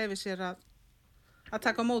bara leyfir sér að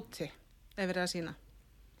taka á móti ef verið að sýna.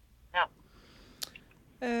 Já.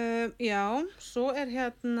 Já, svo er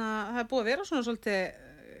það er búið að vera svona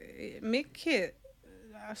svolítið mikið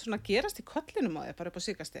svona gerast í kollinum á þér bara upp á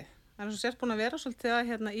síkasti. Það er svo sért búin að vera svolítið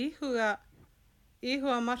að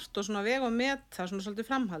íhuga margt og svona vega og meta svona svolítið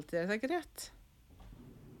framhaldið, er það ekki rétt?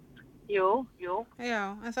 Jú. Já,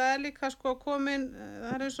 en það er líka sko komin,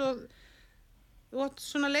 það er eins og þú átt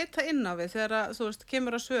svona að leita inn á við þegar þú veist,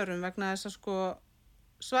 kemur að svörum vegna þess að sko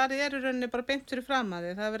svarið er í rauninni bara beint fyrir fram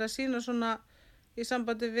að þig, það er verið að sýna svona í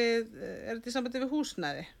sambandi við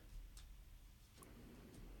húsnæði?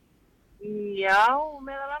 Já,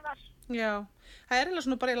 meðal annars. Já, það er eiginlega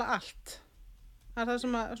svona bara eiginlega allt. Það er það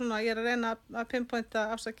sem svona, ég er að reyna að pinpointa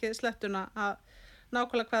afsakið slettuna að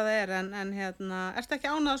nákvæmlega hvað það er en ertu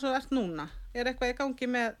ekki ánægð svo ert núna? Er eitthvað í gangi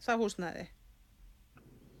með það húsnæði?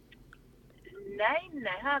 Nei,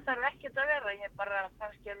 það þarf ekkert að vera, ég er bara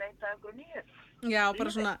kannski að leita ykkur nýju. Já,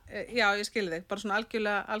 bara svona, já, ég skil þig, bara svona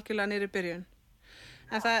algjörlega niður í byrjun.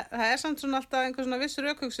 En það er samt svona alltaf einhver svona viss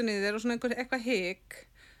rökhugsun í þér og svona eitthvað hik.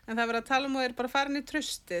 En það verður að tala og er bara farin í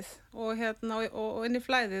trustið og og inn í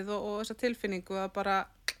flæðið og þessa tilfinningu að bara,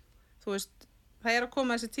 þú veist, það er að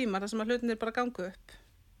koma þessi tímar þar sem að hlutinir bara gangu upp.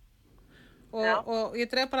 Og ég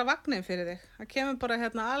dref bara vagnin fyrir þig. Það kemur bara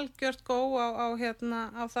algjört á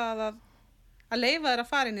það að leyfa þér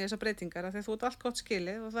að fara inn í þessar breytingar af því þú ert allt gott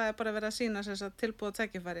skilið og það er bara verið að sýna þess að tilbúið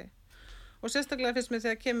tækifæri. Og sérstaklega finnst mér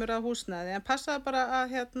þegar kemur að húsnæði, en passaði bara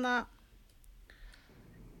að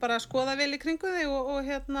bara skoða vel í kringu þig og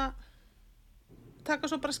taka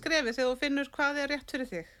svo bara skrefið þegar þú finnur hvað er rétt fyrir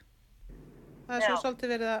þig. Það er svo svolítið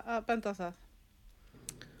verið að benda á það.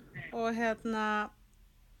 Og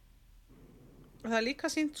það er líka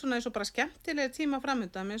sýnt svona eins og bara skemmtilegir tíma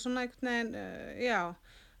framöndan með svona einhvern veginn,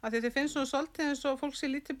 af því þið finnst svona svolítið eins og fólk sé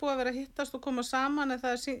lítið búið að vera að hittast og koma saman en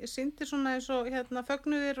það er sýndir svona eins og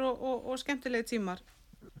fögnuðir og skemmtilegir tímar.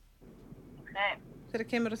 Þegar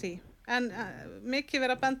kemur að því. En mikið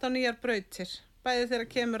verið að benda á nýjar brautir. Bæði þegar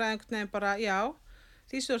kemur að einhvern veginn bara,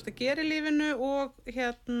 því sem þú ert að gera í lífinu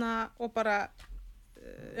og bara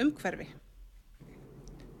umhverfi.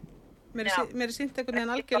 Mér er sýnt einhvern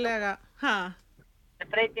veginn algjörlega,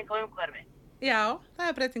 Breyting á umhverfi? Já, það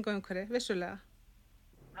er breyting á umhverfi, vissulega.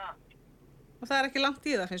 Og það er ekki langt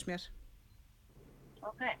í það, finnst mér.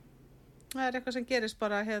 Ok. Það er eitthvað sem gerist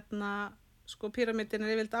bara sko píramídin er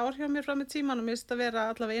yfirleitt ár hjá mér fram í tíman og mér finnst að vera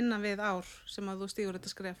allavega innan við ár sem að þú stígur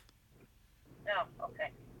þetta skref. Já, ok.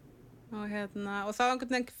 Og og þá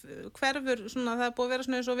einhvern veginn hverfur svona, það er búið að vera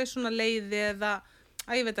svona eins og viss svona leiði eða,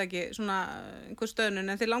 ég veit ekki, svona einhver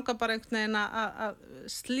stöðnun en þið langar bara einhvern veginn að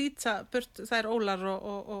slíta burt þær ólar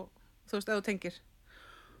og þú veist, ef þú tengir.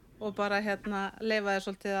 Og bara leyfa þér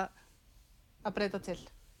svolítið að breyta til.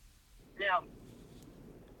 Já.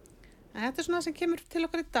 En þetta er svona sem kemur til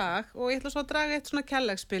okkar í dag og ég ætla svo að draga eitt svona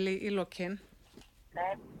kærleiksspil í lokin.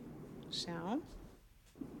 Nei. Sjá.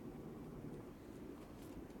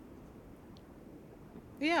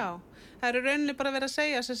 Já, það eru rauninni bara verið að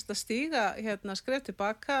segja að stíga skref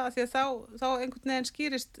tilbaka af því að þá einhvern veginn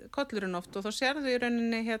skýrist kollurinn oft og þá sérðu í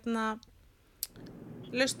rauninni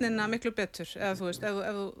lausnina miklu betur eða þú veist, ef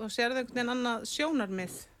þú sérðu einhvern veginn annað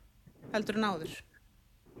sjónarmið heldur en áður.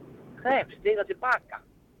 stiga tilbaka.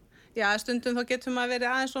 Já, stundum þá getur maður verið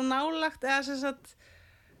aðeins svo nálagt eða sem sagt,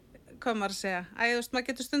 hvað maður að segja, maður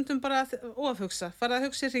getur stundum bara ofhugsa, fara að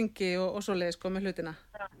hugsa í hringi og svoleiðis sko með hlutina.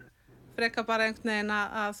 Freka bara einhvern veginn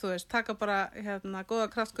að þú veist, taka bara góða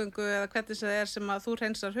kraftgöngu eða hvernig það er sem að þú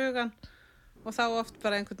hreinsar hugan og þá oft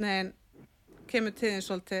bara einhvern veginn kemur til þín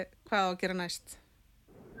svolítið hvað á að gera næst.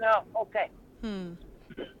 Já, ok.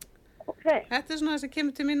 Þetta svona það sem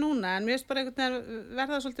kemur til mér núna en mér finnst bara einhvern veginn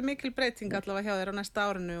verða svolítið mikil breyting allavega hjá þér á næsta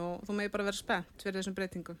árinu og þú megi bara vera spennt fyrir þessum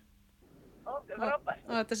breytingum. Ok, frábært.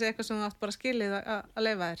 Og þetta sé eitthvað sem þú átt bara skilið að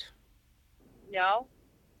leyfa þér. Já,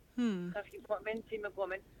 kannski minn tími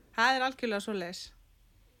komin. Það algjörlega svoleiðis.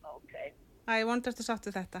 Ok. Ég vonandi eftir sátt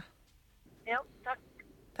við þetta. Já, takk.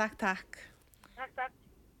 Takk. Takk.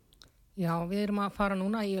 Já, við erum að fara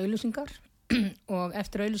núna í auglýsingar og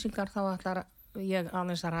eftir auglýsingar þá ætlar ég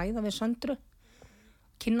aðeins að ræða við Söndru,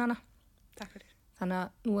 kynnana. Takk fyrir. Þannig að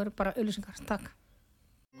nú eru bara auglýsingar. Takk.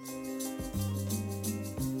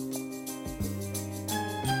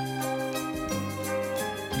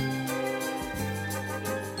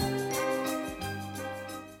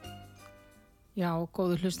 Já,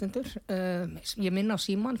 góður hlustendur. Ég minna á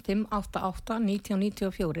síman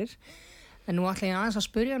 588-1994. En nú ætla ég aðeins að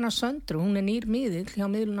spyrja hana Söndru, hún er nýr miðill hjá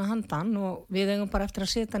miðluna handan og við eigum bara eftir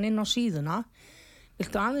að setja hann inn á síðuna.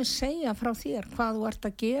 Viltu aðeins segja frá þér hvað þú ert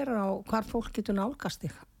að gera og hvar fólk getur nálgast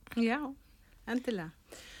þig? Já, endilega.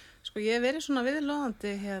 Sko ég hef verið svona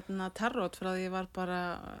viðlóðandi tarrót frá því ég var bara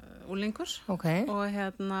úlingur og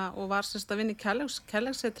var sérst að vinna í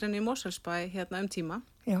kærleikssetrinu í Mosfellsbæ tíma.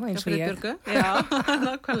 Já, eins og ég. Já,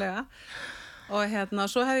 nákvæmlega. Og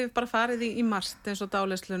svo hef ég bara farið í margt eins og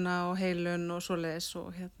dáleiðsluna og heilun og svoleiðis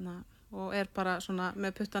og bara svona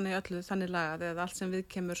með puttana í öllu þannig lagað eða allt sem við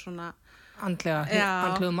kemur svona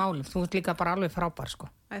andlegu málum. Þú ert líka bara alveg frábær sko.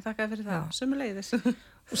 Þakka fyrir það, sömuleiðis.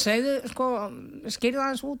 Og segðu, skýrðu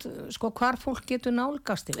aðeins út hvar fólk getur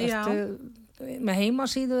nálgast þig. Ertu með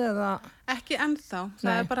heimasíðu eða? Ekki ennþá.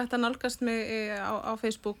 Það er bara hægt að nálgast mig á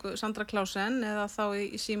Facebook Sandra Clausen eða þá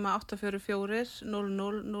í síma 844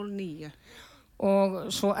 0009. Og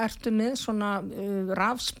svo ertu með svona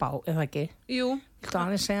rafspá, eða ekki? Jú. Viltu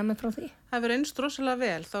aðeins segja mig frá því? Það hefur reynst rosalega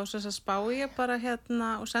vel. Þá spá ég bara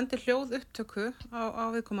og sendi hljóð upptöku á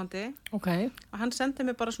viðkomandi. Ok. Og hann sendi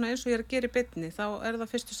mig bara svona eins og ég er að gera í beinni. Þá er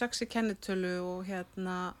það fyrstu 6 kennitölu og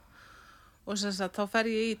og þá fer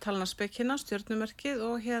ég í talnaspekina, stjörnumerkið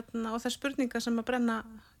og þær spurningar sem að brenna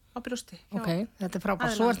á brjósti. Ok, þetta er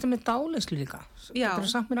frábært. Svo ertu með dáleiðslu líka. Já. Getur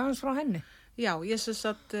þú sagt mér aðeins frá henni? Já, ég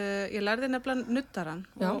lærði nefnilega nuttaran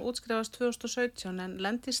og útskrifast 2017 en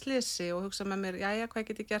lendi í slysi og hugsa með mér, hvað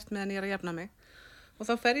get ég gert meðan ég er að jafna mig? Og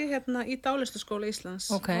þá fer ég í dáleiðsluskóla Íslands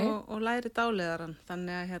og læri dáleiðaran.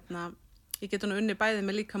 Þannig að ég get unni bæði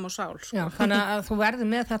með líkam og sál. Sko. Já, þannig að þú verður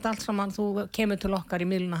með þetta allt saman, þú kemur til okkar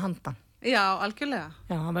í miðluna handan. Já, algjörlega.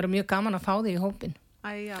 Já, það verður mjög gaman að fá þig í hópin.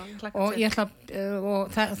 Já, ég hlakka til. Og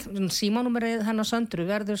símanúmerið hennar Söndru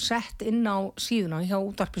verður sett inn á síðuna hjá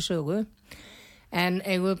Útvarpi Sögu. En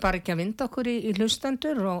eigum við bara ekki að vinda okkur í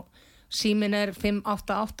hlustendur og símin er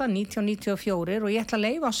 588-1994 og ég ætla að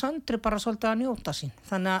leyfa Söndru bara svolítið að njóta sín.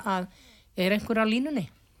 Þannig að er einhver á línunni?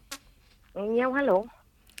 Já, halló.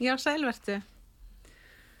 Já, sælvertu.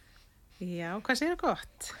 Já, hvað segir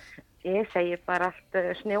gott? Ég segir bara allt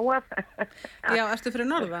snjóað. Já, ertu fyrir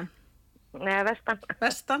norðan? Nei, vestan.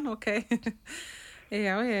 Vestan, ok.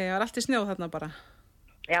 Já, er allt í snjóð þarna bara?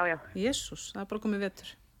 Já. Jésús, það er bara komið vetur.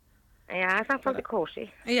 Já, það er samt svolítið kósi.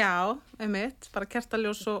 Já, einmitt, bara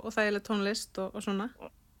kertaljós og þægileg tónlist og svona.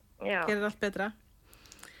 Já. Gerir allt betra.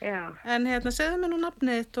 Já. En segðu mér nú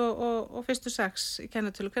nafnið þitt og fyrstu 6 í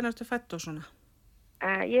kennitölu, hvernig ertu fædd og svona?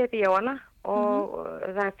 Ég heiti Jóhanna og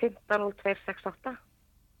það er 15.02.68.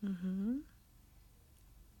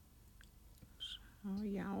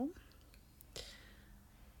 Já.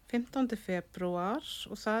 15. febrúar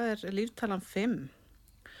og það er líftalan 5.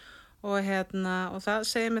 Og það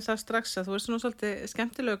segir mér það strax að þú ert svona svolítið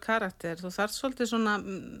skemmtilegu karakter. Þú þarft svolítið svona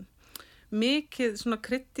mikið svona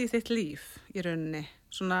krydd í þitt líf í rauninni.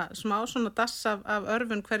 Svona smá svona dass af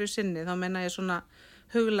örfun hverju sinni. Þá meina ég svona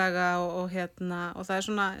huglaga og það er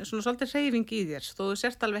svona svolítið hreyfing í þér. Þú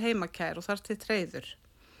sért alveg heimakær og þarft þitt hreyður.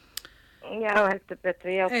 Já, heldur betur.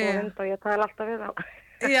 Ég á 2 hund og ég tala alltaf við þá.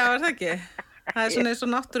 Já, er það ekki? Það er svona eins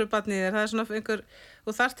og náttúrubarn í þér, það er svona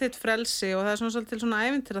þú þarft þitt frelsi og það er svona svolítið svona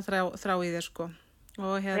ævintýra þrá í þér sko.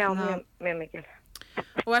 Og Já, mjög mikil.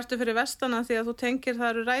 Og ertu fyrir vestana því að þú tengir það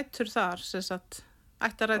eru rætur þar,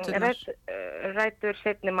 ættaræturnar? Rætur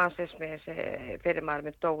seinni mannsins með fyrir maður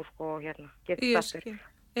með dó sko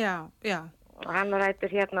Já. Og hann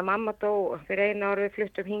rætur hérna, mamma dó fyrir 1 ári, við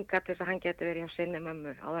fluttum hingað til þess að hann geti verið hjá sinni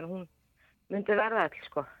mömmu áður en hún myndi verða all,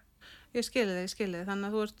 sko. Ég skilði þig, þannig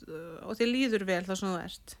að þú ert, og þið líður vel þar sem þú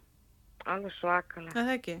ert. Alveg svakalega.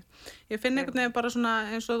 Það ekki. Ég finn einhvern veginn bara svona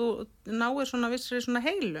eins og þú náir svona vissri svona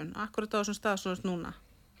heilun, akkurat á þessum stað svo núna.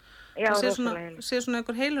 Já, rosalega heilun. Sé svona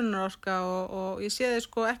einhver heilunarorka og ég sé þið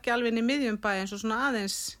sko ekki alveg inn í miðjum bæ eins og svona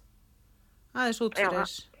aðeins út fyrir.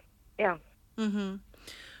 Já.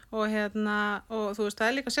 Og og þú veist,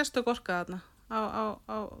 það líka sérstök orka þarna á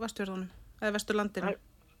Vestfjörðunum, eða Vesturlandinu.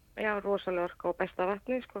 Já, rosalega orka og besta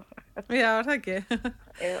vatni, sko. Já, er það ekki?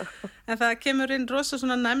 Já. En það kemur inn rosa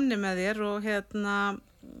svona næmni með þér og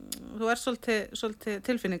þú ert svolítið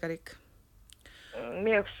tilfinningarík.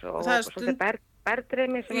 Mjög svo, og svolítið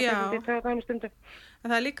berðdreimi sem að þetta er það stundum. En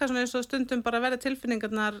það er líka svona eins og stundum bara verða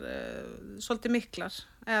tilfinningarnar svolítið miklar.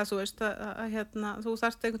 Eða þú veist, þú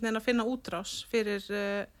þarft einhvern veginn að finna útrás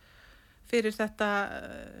fyrir þetta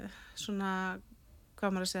svona,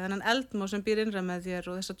 hvað maður að segja, þennan eldmóð sem býr innra með þér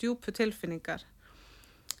og þessar djúpu tilfinningar.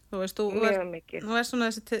 Þú veist, þú er svona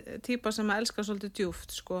þessi típa sem að elska svolítið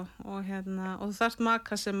djúpt, sko, og þú þarft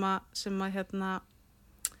maka sem að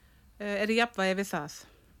er í jafnvægi við það,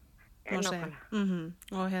 má segja.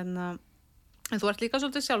 Og en þú ert líka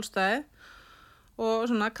svolítið sjálfstæði og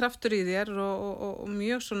svona kraftur í þér og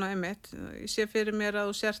mjög svona einmitt. Ég sé fyrir mér að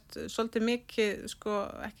þú sért svolítið mikið, sko,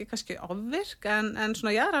 ekki kannski ofvirk, en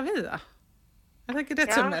svona jaðra við það. Er það ekki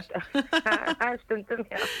rétt sem er? Já, það er stundum,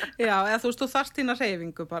 já. Já, eða þú veist, þú þarft þína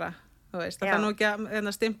hreyfingu bara, þú veist, það er nú ekki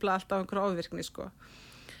að stimpla allt á einhverju ofvirkni, sko.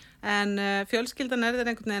 En fjölskyldan er þér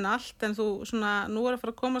einhvern veginn allt, en þú svona, nú er að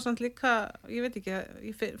fara að koma samt líka, ég veit ekki,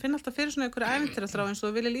 ég finn alltaf fyrir svona einhverju ævintýraþrá eins og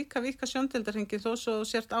þú vilja líka víkka sjóndeildarhringinn þó svo þú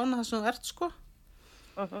sért ána það sem þú ert, sko.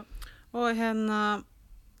 Og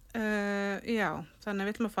já, þannig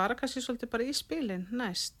við ætlum að fara kannski svolítið bara í spilin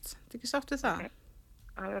næst. Þetta ekki sátt við það?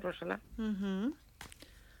 Það er rosalega.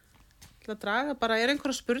 Það draga bara, er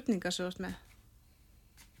einhverja spurningar sem þú ert með?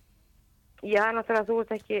 Já, náttúrulega þú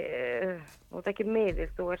ert ekki miðið,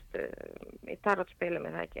 þú ert í tarotspilum,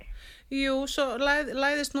 er það ekki? Jú, svo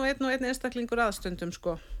læðist nú einn einstaklingur aðstundum,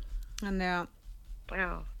 sko. Þannig að...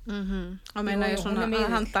 Já. Og meina ég svona að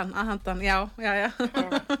handan, já. Já.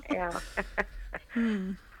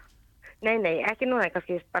 Nei, ekki nú það,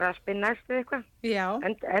 kannski bara að spinna eftir eitthvað. Já.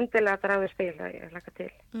 Endilega dragu spil, það ég hlaka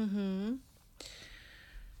til.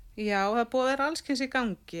 Já, það búið að vera allskyns í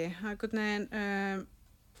gangi. Einhvern veginn,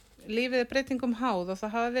 lífið er breytingum háð og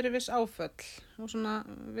það hafa verið viss áföll og svona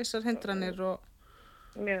vissar hindranir og...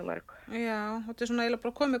 Mjög mörg. Já, þetta er svona eiginlega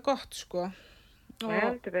bara komið gott, sko.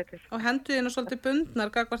 Heldur betur. Og henduðina svolítið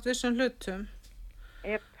bundnar gagvart vissum hlutum.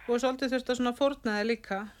 Jep. Og svolítið þurft að svona fórna þig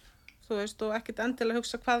líka. Þú veist, og ekkert endilega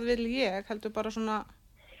hugsa hvað vil ég, heldur bara svona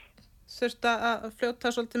þurft að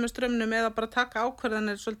fljóta svolítið með strömmnum eða bara taka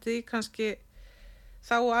ákvarðanir svolítið í kannski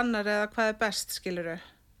þá og annar eða hvað er best, skilurðu,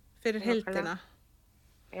 fyrir heildina.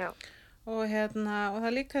 Já. Og og það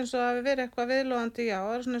er líka eins og að við verið eitthvað viðlóðandi, já,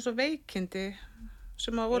 það er svona eins og veikindi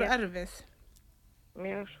sem að voru erfið.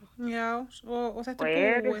 Mjög svo. Já, og þetta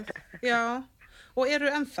er búið. Já, og eru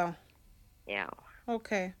ennþá? Já.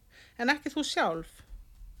 Ok, en ekki þú sjálf?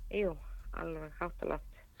 Jú, alveg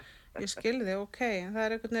háttalátt. Ég skilði, ok, en það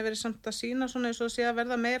er einhvern veginn verið samt að sína svona eins og að sé að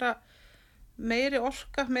verða meiri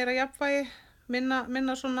orka, meira jafnvægi,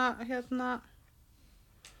 minna svona,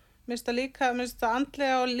 minnst það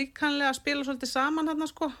andlega og líkanlega að spila svolítið saman þarna,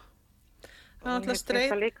 sko. Það er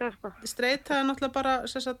náttúrulega streita er náttúrulega bara,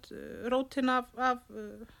 rótin af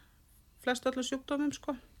flest öllum sjúkdómum,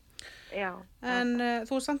 sko. Já. En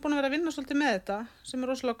þú er samt búin að vera að vinna svolítið með þetta, sem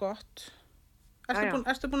er rosalega gott.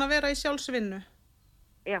 Ertu búin að vera í sjálfsvinnu?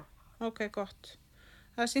 Já. Ok, gott.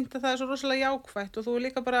 Það er sýnt að það er svo rosalega jákvætt og þú er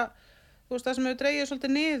líka bara, þú veist, það sem hefur dregið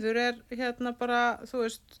svolítið niður er bara, þú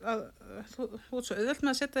veist, að þú ert svo auðvelt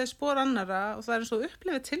með að setja þig í spor annara og það er eins og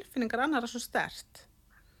upplifið tilfinningar annara svo sterkt.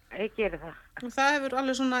 Ég geri það. Og það hefur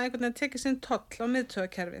alveg svona einhvern veginn tekið sinn toll á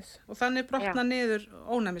miðtaugakerfið og þannig brotna niður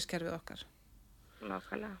ónæmiskerfið okkar.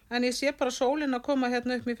 Nákvæmlega. En ég sé bara sólin að koma upp,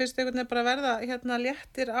 mér finnst einhvern veginn bara verða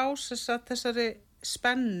léttir á þessari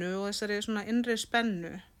spennu og þessari svona innri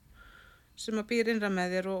spennu sem að býr innra með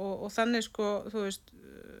þér og þannig, sko, þú veist,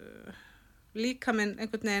 líkaminn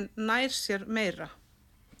einhvern veginn nær sér meira.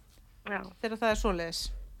 Já. Þegar það er svoleiðis.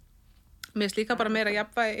 Mér finnst líka bara meira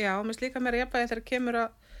jafnvægi þegar kemur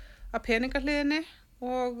að peningahliðinni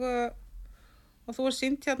og þú er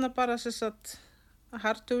sýnt bara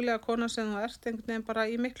hartuglega kona sem þú ert einhvern veginn bara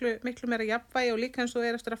í miklu meira jafnvægi og líka eins og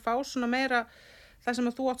er eftir að fá svona meira það sem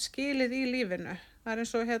að þú átt skilið í lífinu. Það er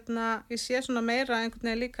eins og ég sé svona meira einhvern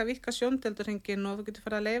veginn líka víkka sjóndeildarhringinn og þú getur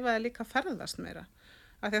farið að leyfa þig líka að ferðast meira.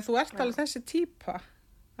 af því að þú ert alveg þessi típa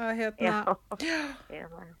að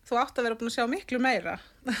þú átt að vera búin að sjá miklu meira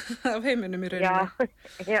af heiminum í rauninni.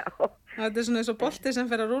 Já. Þetta er svona eins og bolti sem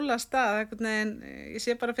fer að rúlla af stað, einhvern veginn, ég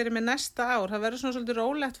sé bara fyrir mig næsta ár, það verður svona svolítið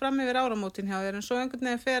rólegt fram yfir áramótin hjá þér, en svo einhvern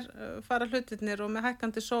veginn fara hlutirnir og með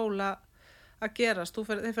hækkandi sól að gerast,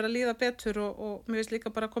 þeir fer að líða betur og mér finnst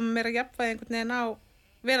líka bara að koma meira jafnvægi einhvern veginn á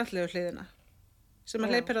veraldlegu hliðina sem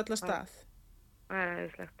að hleypir alla stað. Það er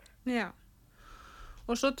æðislegt. Já.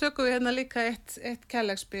 Og svo tökum við hérna líka eitt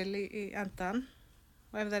kærleiksspil í endan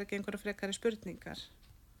og ef það er ekki einhverja frekari spurningar.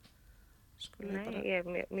 Nei, ég er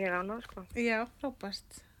mjög ánægð, sko. Já, frábært.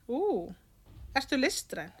 Ertu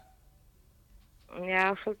listræn? Já,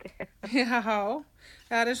 svolítið. Já,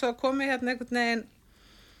 það er eins og að komi hérna einhvern veginn,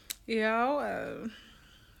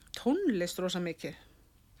 tónlist rosa mikið.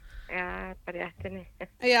 Já, bara í ættinni.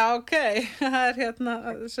 Já, ok, það er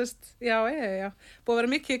hérna, já. Búið að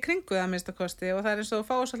vera mikið í kringu það minnst að kosti og það er eins og að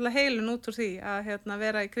fá svolítið heilun út úr því að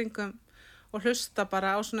vera í kringum og hlusta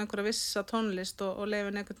bara á svona einhverja vissa tónlist og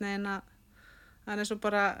lefin einhvern veginn að það er eins og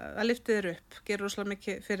bara að lyfti þér upp, gerur rosalega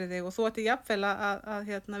mikið fyrir þig og þú ætti jafnvel að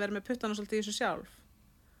vera með puttana svolítið í þessu sjálf.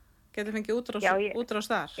 Getur fengið útrás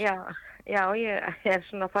þar? Já, ég er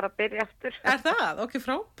svona að fara að byrja aftur. Er það? Ok,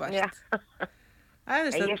 frábært. Já.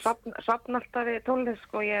 Ég safna alltaf við tónlist,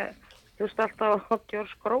 sko, ég hlusta alltaf á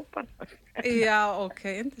George Grópan. Já, ok,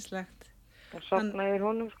 yndislegt. Og safna yfir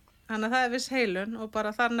honum, sko. Þannig að það er viss heilun og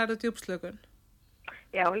bara þar nærðu djúpslökun.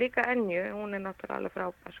 Já, líka Enju, hún er náttúrulega alveg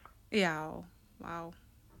frábær, sko. Já, vá,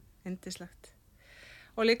 yndislegt.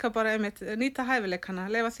 Og líka bara nýta hæfileikana,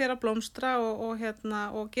 leyfa þér að blómstra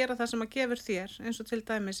og gera það sem að gefur þér, eins og til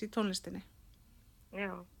dæmis í tónlistinni.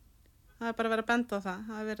 Já. Það er bara að vera að benda á það,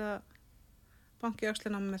 það er verið að banki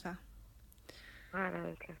öxlina með það. Það er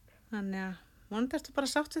aðeinslegt. Þannig að vonandi ertu bara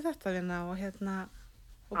sátt við þetta vinna og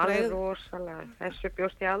alveg rosalega, þessu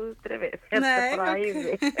bjóst ég aldrei við. Þetta er bara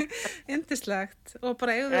æði. Yndislegt og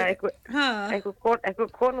bara einhver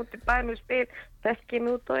kon út í bænum spil, þekki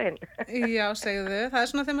mig út og inn. Já, segðu, það er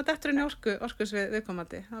svona þegar maður dettur inn í orkusvið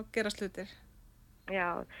viðkomandi, þá gerast hlutir.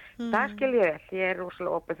 Já, það skil ég vel, ég er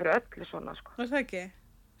rosalega opið fyrir öllu svona, sko. Er það ekki?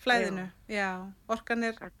 Flæðinu, já, orkan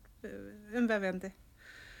er umvefjandi.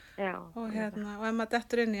 Já. Og ef maður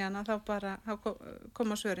dettur inn í hana, þá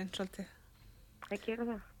koma svörin svolítið. Það gerir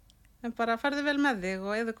það. En bara farðu vel með þig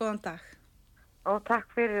og eða góðan dag. Og takk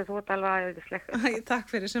fyrir, þú ert alveg æðisleg.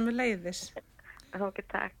 Takk fyrir, sem er leiðis. Ok,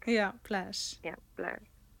 takk. Já, bless. Já, bless.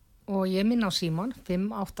 Og ég minna á síman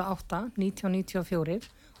 588-1994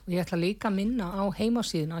 og ég ætla líka að minna á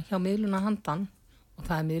heimasíðuna hjá miðluna handan og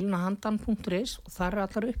það er miðlunahandan.is og þar eru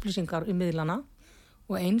allar upplýsingar miðlana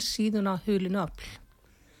og eins síðuna hulinu öll.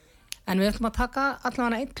 En við ætlum að taka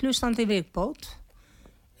allavega einn hlustandi viðbót.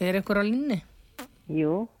 Er einhver á línni?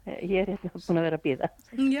 Jú, ég er búin að vera að bíða.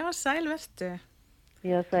 Já, sælvertu.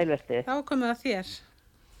 Já, sælvertu. Það var komið að þér.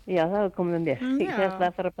 Já, það var komið að mér. Já.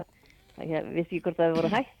 Ég vissi ekki hvort það voru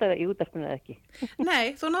hægt í útvarpinu eða ekki. Nei,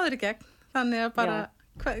 þú náður í gegn. Þannig að bara,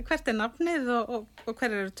 hvert er nafnið og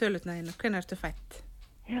hver eru tölurnar þínar? Hvenær ertu fætt?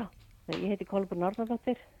 Já, ég heiti Guðrún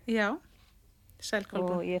Árnadóttir. Já, sæl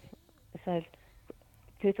Kolbrún. Og ég er sæl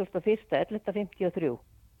 21.11.53.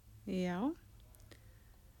 Já.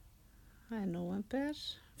 Það er nóvember.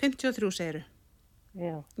 53 segiru.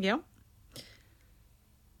 Já. Já.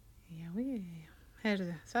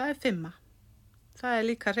 Heyrðu, það er 5. Það er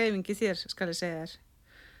líka hreyfingi þér, skal ég segja þér.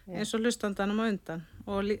 Já. Eins og hlustandanum á undan.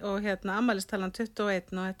 Og afmælistalan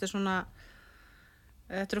 21 og þetta er svona,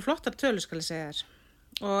 þetta eru flottar tölur, skal ég segja þér.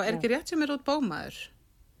 Og er ekki rétt sem út bómaður?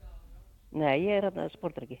 Nei, ég er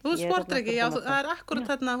sportdreki. Þú er sportdreki, já, það er akkurat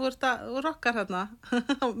þarna, þú rokkar þarna,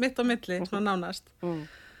 mitt á milli, svona nánast.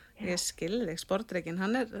 Ég skil þig, sportdrekin,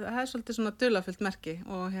 það er svolítið svona dularfullt merki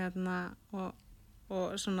og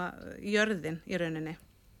svona jörðin í rauninni.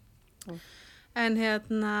 En já,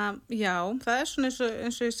 það er svona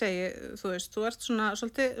eins og ég segi, þú veist, þú ert svona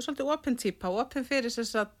svolítið opin típa, opin fyrir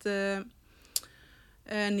þess að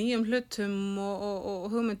nýjum hlutum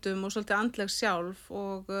og hugmyndum og svolítið andleg sjálf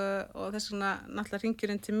og þess vegna náttúrulega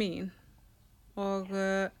hringir inn til mín og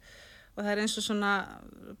það er eins og svona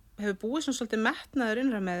hefur búið svona svolítið metnaður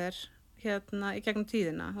innra með þér í gegnum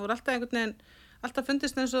tíðina. Þú er alltaf einhvern veginn, alltaf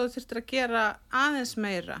fundist eins og þú þurftir að gera aðeins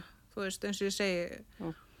meira, þú veist, eins og ég segi.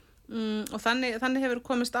 Og þannig hefur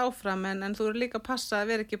komist áfram en þú eru líka að passa að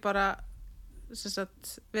vera ekki bara,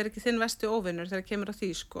 vera ekki þinn vesti óvinnur þegar kemur á því,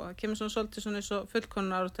 sko. Það kemur svona svolítið svona eins og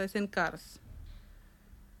fullkomna árátað í þinn garð.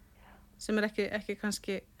 Sem er ekki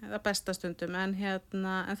kannski það besta stundum, en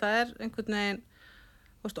það er einhvern veginn,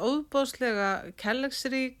 óbóðslega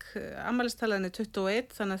kærleiksrík, afmælistalan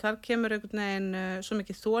 21, þannig að þar kemur einhvern veginn svo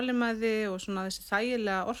mikið þolinmæði og svona þessi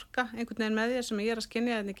þægilega orka einhvern veginn með þér sem ég að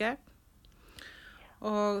skynja þarna í gegn.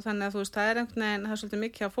 Og þannig að það er einhvern veginn, það er svolítið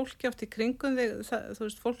mikið af fólki oft í kringum þig,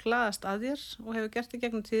 fólk laðast að þér og hefur gert í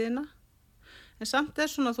gegnum tíðina. En samt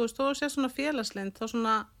svona, þú sér svona félagslynd, þá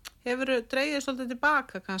svona hefur dreigið svolítið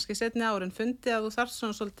tilbaka kannski seinni árin, fundið að þú þarft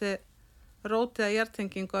svona svolítið rótið að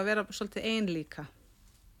hjartengingu að vera svolítið ein líka.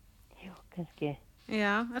 Já, kannski.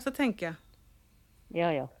 Já, það tengja? Já.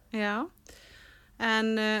 Já, en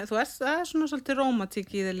það er svona svolítið rómatík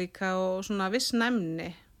í þig líka og svona viss næmni.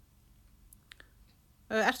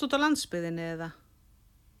 Ertu út á landsbyggðinni eða?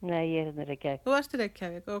 Nei, ég í Reykjavík. Þú ert í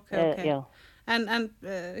Reykjavík, ok. Já. En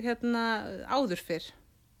áður fyrr?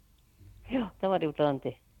 Já, það var í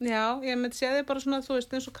útlandi. Já, ég myndi segja þig bara svona,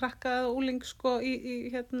 eins og krakka eða úling,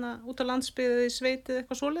 út á landsbyggðið í sveitið,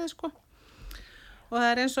 eitthvað svoleiði, Og það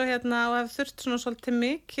er eins og og hef þurft svona svolítið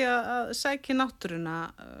mikið að sækja náttúruna,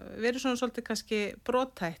 verið svona svolítið kannski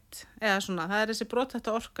brothætt, eða svona, það er þessi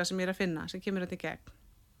brothætta orka sem ég er að finna, sem kemur þetta í gegn.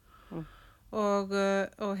 Og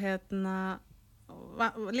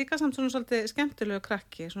líka samt svona svolítið skemmtilegu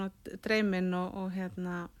krakki, svona dreyminn og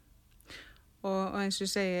eins og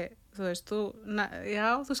ég segi,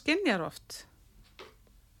 þú skynjar oft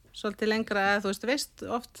svolítið lengra, eða veist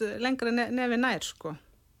oft lengra nefi nær,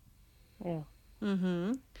 Já.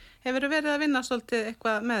 Hefurðu verið að vinna svolítið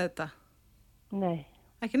eitthvað með þetta? Nei.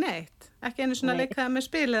 Ekki neitt? Ekki einu svona leikaða með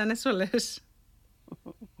spil eða neitt svoleiðis?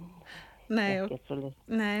 Nei,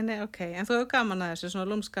 nei, ok. En þú hefur gaman að þessu, svona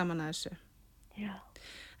lúmsgaman að þessu. Já.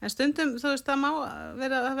 En stundum, það má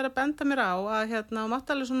vera að benda mér á að og mátt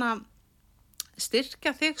alveg svona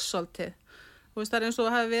styrkja þig svolítið. Það er eins og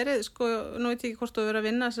það hafi verið, nú veit ég ekki hvort þú hefur verið að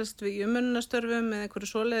vinna í umönnunarstörfum eða einhverju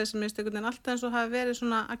svoleiði sem ég einhvern veginn alltaf eins og hafi verið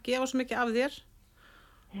svona að gefa svo mikið af þér.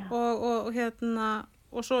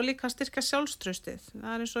 Og svo líka styrkja sjálfstraustið.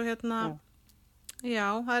 Það er eins og já,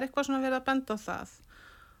 það er eitthvað svona verið að benda á það.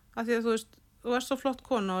 Af því að þú ert svo flott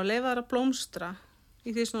kona og leyfa þær að blómstra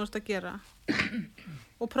í því sem þú ert að gera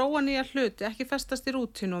og prófa nýja hluti, ekki festast í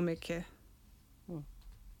rútínu of mikið.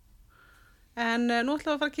 En nú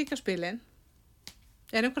ætlum við að fara að kíkja á spilin.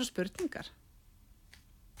 Er einhverja spurningar?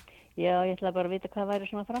 Já, ég ætla bara að vita hvað væri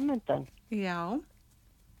svona framöndan. Já,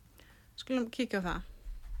 skulum kíkja á það.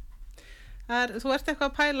 Þú ert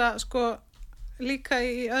eitthvað að pæla líka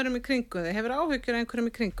í öðrum í kringu þig. Hefur áhyggjur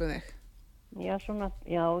einhverjum í kringu þig? Já,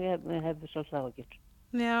 ég hef svolítið áhyggjur.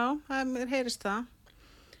 Já, mér heyrist það.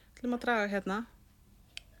 Ætlum að draga hérna.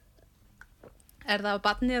 Er það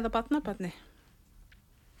barni eða barnabarni?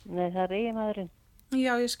 Nei, það er eiginmaðurinn.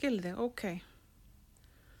 Já, ég skil þig, ok.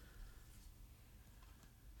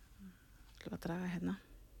 Ætlum að draga hérna.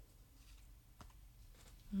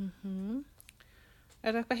 Er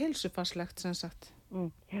það eitthvað heilsufárslegt sem sagt?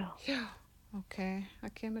 Já. Já, ok,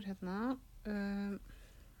 það kemur hérna.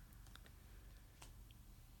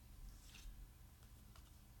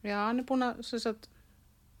 Já, hann er búin að,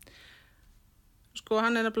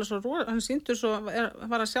 hann er nefnilega svo, hann sýndur svo,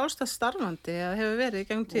 var að sjálfstætt starfandi eða hefur verið í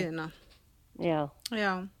gegnum tíðina. Já.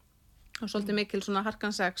 Já, og svolítið mikil svona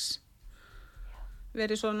harkan sex,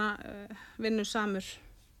 verið svona vinnusamur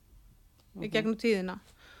í gegnum tíðina.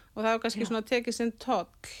 Og það hefur kannski svona tekið sinn toll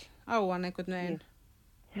á hann einhvern veginn.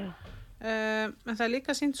 Já. En það er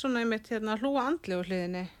líka sýnt svona einmitt að hlúa andlegu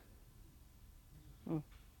hliðinni.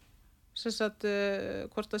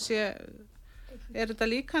 Hvort að sé, er þetta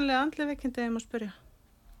líkanlega andleg veikindi ef maður spyrja?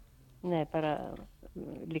 Nei, bara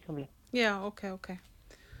líkamlega. Já, ok.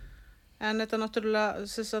 En þetta náttúrulega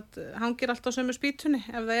hangir alltaf á sömu spýtunni.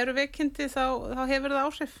 Ef það eru veikindi þá hefur það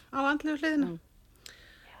áhrif á andlegu hliðina.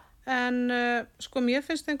 En mér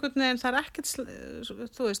finnst einhvern veginn, það er ekkert,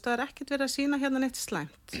 það er ekkert verið að sýna hérna neitt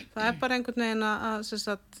slæmt. Það er bara einhvern veginn að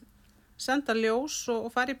senda ljós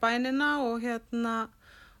og fara í bænina og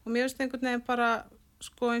mér finnst einhvern veginn bara,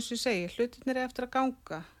 eins og ég segi, hlutirnir er eftir að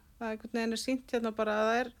ganga. Það er einhvern veginn sýnt bara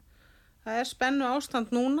að það er spennu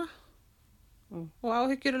ástand núna og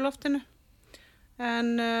áhyggjur í loftinu.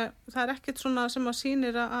 En það er ekkert svona sem að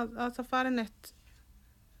sýnir að það fari neitt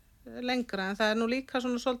lengra. En það er nú líka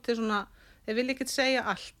svona svolítið svona, ég vil ekki segja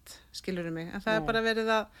allt, skilurðu mig. En það er bara verið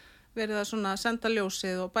að svona senda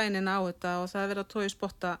ljósið og bænina á þetta og það er verið að tói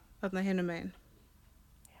spotta þarna hinum megin.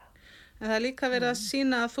 En það er líka verið að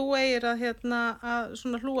sýna að þú eigir að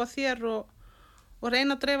svona hlúa þér og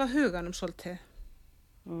reyna að dreifa huganum svolítið.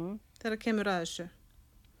 Þegar kemur að þessu.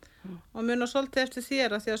 Og muna svolítið eftir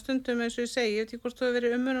þér að því að stundum eins og ég segi, ég veit ekki hvort þú hefur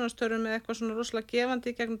verið umönnunarstörfum með eitthvað svona rosalega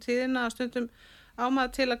gefandi í gegnum tíðina, að stundum á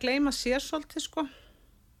maður til að gleyma sér svolítið,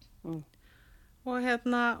 og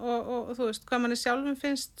og þú veist, hvað manni sjálfum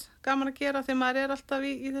finnst gaman að gera þegar maður alltaf í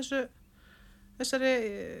þessari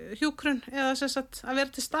hjúkrun eða sem sagt að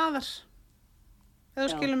vera til staðar eða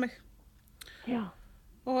þú skilur mig. Já.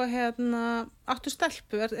 Og áttu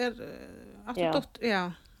stelpu, áttu dóttur,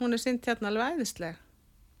 já, hún sýnt alveg æðisleg.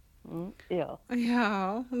 Já.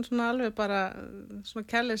 Já, hún svona alveg bara svona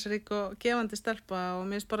kærleiksrík og gefandi stelpa og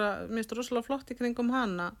mér finnst rosalega flott í kringum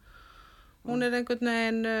hana. Hún einhvern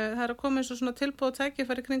veginn, það að koma eins og svona tilbúð og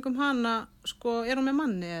tækifæri í kringum hana, sko, hún með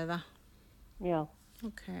manni eða? Já.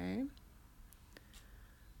 Ok.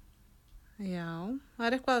 Já,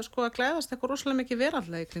 það eitthvað, sko, að glæðast eitthvað rosalega mikið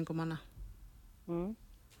veraldlega í kringum hana.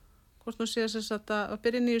 Hvort nú sé þess að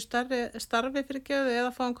byrja nýju starfi fyrir gjöðu eða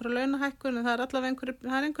fá einhverju launahækkun en það allavega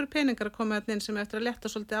einhverju peningar að koma inn sem eftir að létta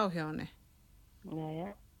svolítið á hjá henni. Já.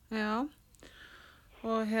 Já.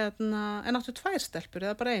 Og en áttu 2 stelpur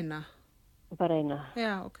eða bara eina? Bara eina.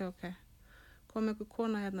 Já, ok. Kom einhver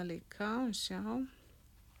kona líka, sjá.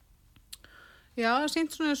 Já, það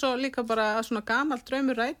sýnt svona eins og líka bara að svona gamalt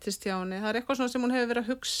draumur rætist hjá henni. Það eitthvað svona sem hún hefur verið að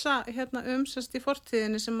hugsa sérst í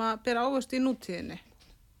fortíðinni sem að bera ávöxt í nútíðinni.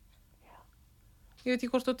 Ég veit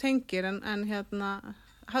ekki hvort þú tengir en hafði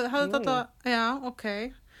þetta, já,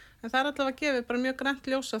 ok. En það allavega gefið bara mjög grænt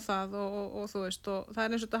ljósa það og þú veist, og það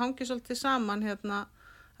eins og þetta hangið svolítið saman að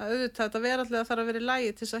auðvitað þetta veraldlega þarf að vera í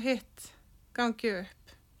lagi til þess að hitt gangi upp.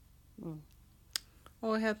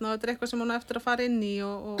 Og þetta eitthvað sem hún á eftir að fara inn í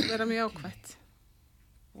og vera mjög ákvætt.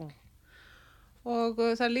 Og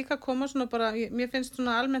það líka að koma svona bara, mér finnst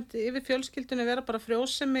svona almennt yfir fjölskyldunni vera bara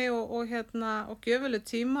frjósemi og gjöfuleg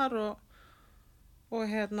tímar og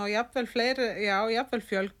jafnvel fleiri, já, jafnvel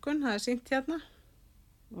fjölgun, það sýnt Já,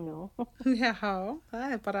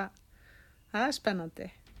 það bara, það spennandi.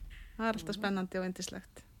 Það alltaf spennandi og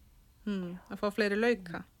yndislegt. Að fá fleiri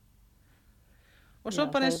lauka. Og svo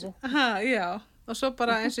bara eins, og svo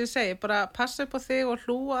bara eins og ég segi, bara passa upp á þig og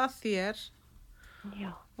hlúa að þér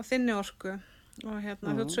og þinni orku. Og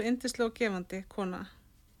þú ert svo yndislega og gefandi, kona.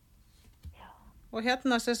 Og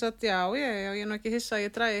sem sagt, já, ég nú ekki hissa að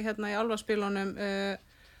ég drægi í álfaspílunum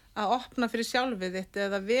að opna fyrir sjálfið þitt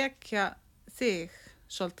eða vekja þig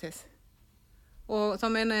svolítið. Og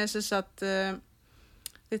þá meina ég sem sagt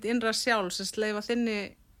þitt innra sjálf sem leyfa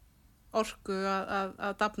þinni orku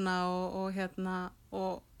að dafna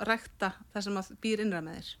og rækta það sem að býr innra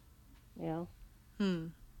með þér. Já.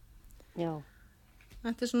 Já.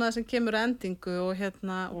 Þetta svona það sem kemur að endingu og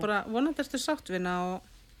bara vonandi ertu sáttvina og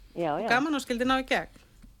gaman og skildi ná í gegn.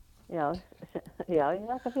 Já, ég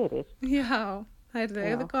þakka fyrir. Já,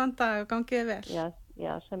 eigðu góðan dag og gangið vel.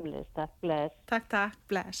 Já, sömuleiðis, takk, bless. Takk,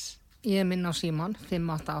 bless. Ég minn á síman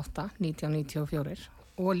 588-1994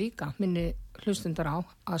 og líka minni hlustundar á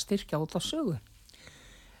að styrkja út á sögu.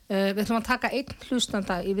 Við ætlum að taka einn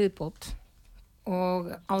hlustanda í viðbót og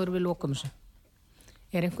áður við lokum þessu.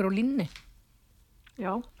 Er einhver á línni?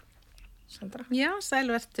 Já. Sandra? Já,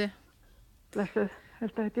 sælvertu. Blessuð,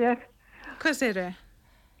 Hulda heiti ég. Hvað segirðu?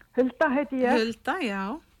 Hulda heiti ég. Hulda, já.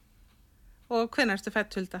 Og hvenær ertu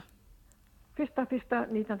fædd, Hulda?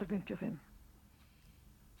 1.1.1955.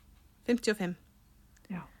 55?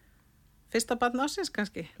 Já. Fyrsta barn ársins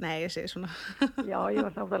kannski? Nei, ég segi svona. Já, ég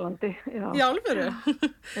var þátt á landi. Já. Í alvöru?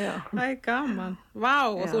 Já. Það er gaman. Vá,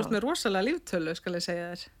 og þú ert með rosalega líftölu, skal ég segja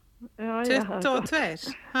þér. Já,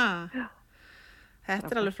 22, Já.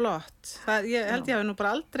 Þetta alveg flott. Ég held ég hafi nú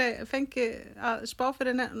bara aldrei fengið að spá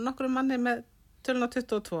fyrir nokkrum manni með töluna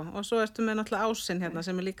 22 og svo ertu með náttúrulega ásinn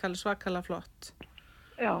sem líka alveg svakalega flott.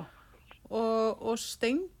 Já. Og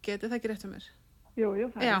stengið, það ekki rétt um mér? Jú,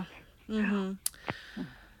 það er. Já.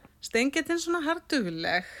 Stengið svona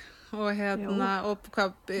harduguleg og og hvað,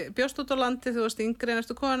 bjóst út á landi þú varst yngri en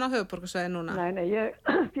ertu komin á höfuðborgarsvæði núna? Nei, ég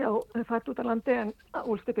fætt út á landi en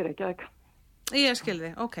úlst upp í Reykjavík. Ég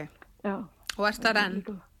skilði, ok. Já. Og ert það enn?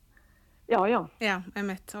 Já. Já,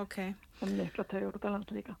 einmitt, ok. Og mikla taugur út á land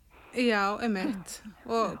líka. Já, einmitt.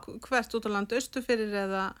 Og hvert út á land, austur fyrir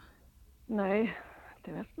eða? Nei,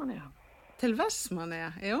 til Vestmannaeyja. Til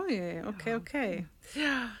Vestmannaeyja, jú, ok.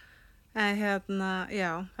 Já. En já,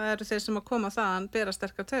 það eru þeir sem að koma þaðan bera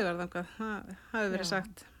sterkar taugar þangað, það hefur verið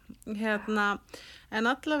sagt. En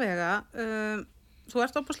allavega, þú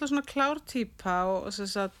ert óbúslega svona klár típa og sem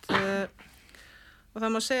sagt... Og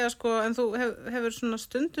það má segja sko, en þú hefur svona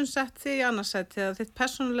stundum sett þig í annarsætti eða þitt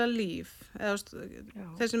persónulega líf, eða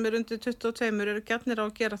þeir sem eru undir 22 eru gjarnir á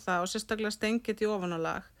að gera það og sérstaklega stengið í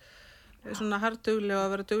ofanálag, svona harddugleg og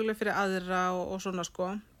að vera dugleg fyrir aðra og svona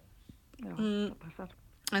sko. Já, það passar.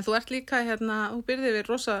 En þú ert líka þú byrðir við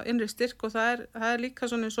rosa innri styrk og það er líka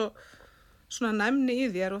svona eins og svona næmni í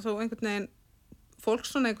þér og þú einhvern veginn fólk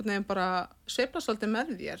svona einhvern veginn bara sveifla svolítið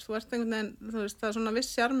með þér. Þú ert einhvern veginn, þú veist, það er svona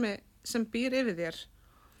viss sjarmi sem býr yfir þér.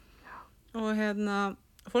 Og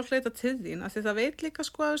fólk leita til þín, af því það veit líka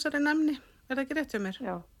sko að þessari nefni. Er það ekki rétt hjá mér?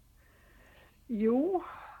 Já. Jú,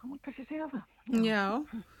 má kannski segja það. Já.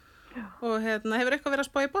 Og hefur eitthvað verið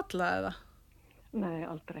að spá í bolla eða? Nei,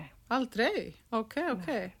 aldrei. Aldrei? Ok.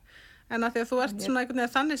 En að því að þú ert svona einhvern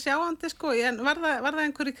veginn þannig sjáandi sko, en var það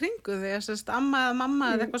einhver í kringu því, amma eða mamma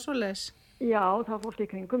eða eitthvað svoleiðis? Já, það var fólk í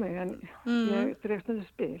kringu mig, en ég dreif stundu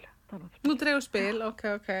spil. Nú dreifur spil, ok.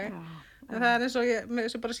 Já. En það er eins og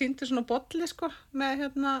ég bara sýndi svona bolli sko, með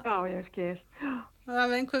Já, ég skil. Það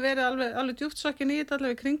hefði einhver verið alveg djúptsokkin í þetta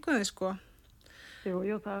alveg í kringu því sko.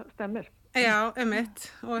 Jú, það stemmir. Já,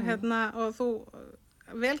 einmitt. Og þú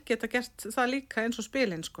vel geta gert það líka eins og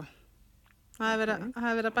spilin sko. Það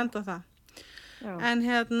hefði verið að benda á það. Já. En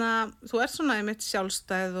þú ert svona einmitt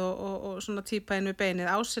sjálfstæð og svona típa inn við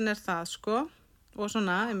beinið. Ásinn er það sko. Og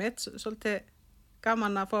svona einmitt, svolítið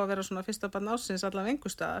gaman að fá að vera svona fyrsta barn ásins allavega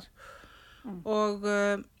einhvers staðar. Og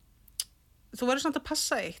þú verður samt að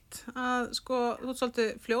passa eitt. Að sko, þú ert svolítið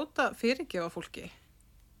fljóta fyrirgefa fólki.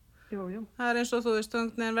 Jú. Það er eins og þú veist,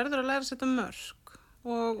 verður að læra að setja mörk.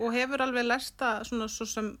 Og hefur alveg lært það svona svo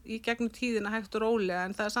sem í gegnum tíðina hægt og rólega,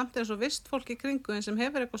 en það er samt eins og vist fólk í kringuðin sem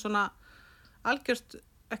hefur eitthvað svona algjört,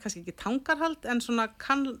 kannski ekki tangarhald, en svona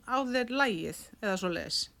kann á þér lagið eða svo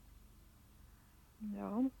leiðis. Já.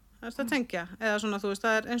 Það er það að tengja, eða svona þú veist,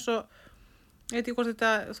 það er eins og, ég veit ekki hvort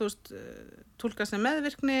þetta, þú veist, túlkast sem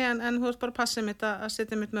meðvirkni, en þú veist bara passið mitt að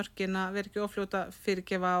setja mitt mörkin, að vera ekki ofljóta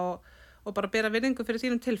fyrirgefa og bara bera virðingu fyrir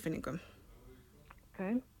þínum tilfinningum. Ok.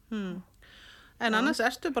 En annars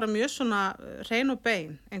ertu bara mjög svona hrein og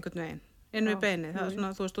bein, einhvern veginn, inn við beinið. Það er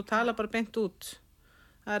svona, þú veist, þú tala bara beint út.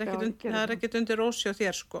 Það er ekkert undir rósi á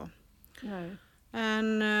þér, sko. Nei. En,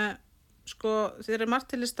 sko, þér er margt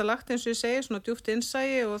til lista lagt, eins og ég segi, svona djúpt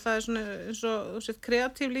innsæi og það er svona, eins og þú sett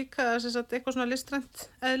kreatív líka, það er eitthvað svona listrænt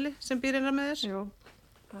eðli sem býr innan með þér. Jú,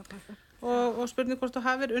 það passar. Og spurning hvort þú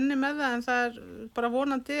hafir unni með það, en það er bara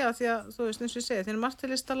vonandi að því að, þú veist, eins og ég segi, þér er margt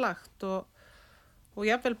til lista lagt og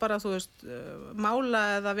jafnvel bara, þú veist, mála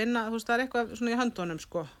eða vinna, þú veist, það er eitthvað svona í höndunum,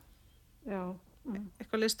 sko. Já.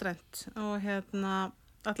 Eitthvað listrænt og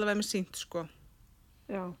allavega með sýnt, sko.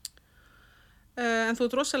 Já. En þú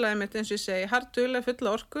ert rosalega mitt, eins og ég segi, hardulega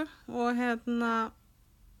fulla orku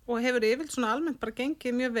og hefur yfirlt svona almennt bara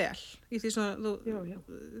gengið mjög vel í því svona,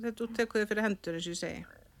 þú tekur þig fyrir hendur, eins og ég segi.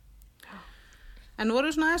 Já. En voru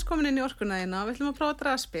svona aðeins komin inn í orkuna þína og við ætlum að prófa að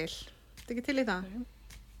draga spil. Þetta ekki til í það?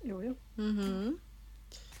 Jú.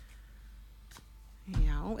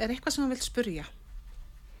 Já, er eitthvað sem þú vilt spyrja?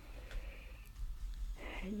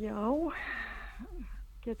 Já,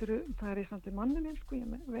 það er í samt í manni minn, sko, ég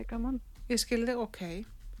með veika mann. Ég skil þig, ok.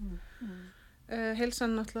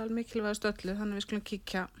 Heilsan náttúrulega mikilvægast öllu, þannig við skulum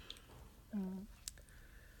kíkja.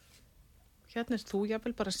 Hérna er þú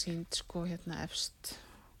jafnvel bara sýnd, sko, hérna efst.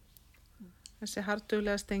 Þessi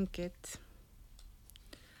hardulega stengill.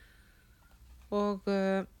 Og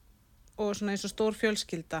svona eins og stór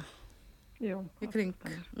fjölskylda. Já, í kring.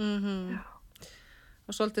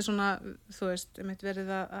 Og svolítið svona, þú veist, verið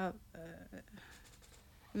að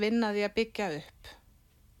vinna því að byggja upp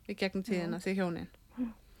í gegnum tíðina því hjónin.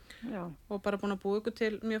 Já. Og bara búin að búa ykkur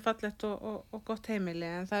til mjög fallegt og gott heimili,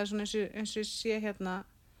 en það er svona eins og ég sé hérna,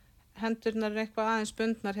 hendurnar er eitthvað aðeins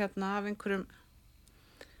bundnar hérna af einhverjum,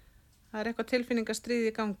 það er eitthvað tilfinningastríð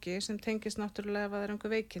í gangi sem tengist náttúrulega ef það er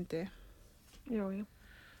einhver veikindi. Já.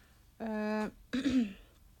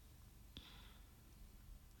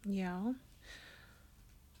 Já,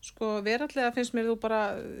 sko verallega finnst mér þú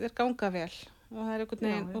bara er ganga vel og það er einhvern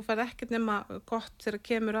veginn, þú færð ekkert nema gott þegar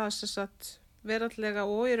kemur að þess að verallega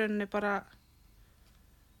og í rauninni bara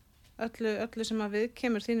öllu sem að við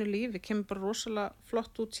kemur þínu lífi kemur bara rosalega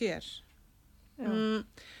flott út hér.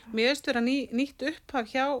 Mér veist vera nýtt upphaf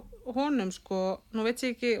hjá honum sko, nú veit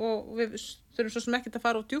ég ekki og við þurfum svo sem ekkert að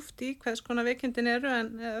fara út djúpt í hvers konar veikindin eru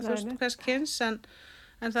þú veist hvers kyns en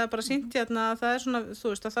það er bara sýnt hérna að það er svona, þú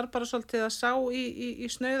veist, það þarf bara svolítið að sá í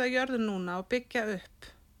snauða jörðu núna og byggja upp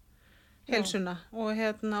heilsuna og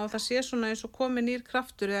og það sé svona eins og komi nýr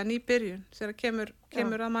kraftur eða ný byrjun þegar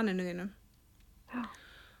kemur að manninu þínum. Já.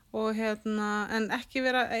 Og en ekki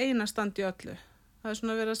vera einastand í öllu. Það er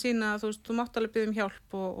svona verið að sýna að þú mátt alveg biðja um hjálp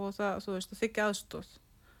og það, þú veist, að þiggja aðstoð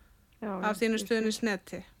af þínu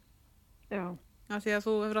stuðningsneti. Já. Af því að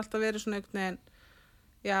þú hefur alltaf verið svona einhvern veginn,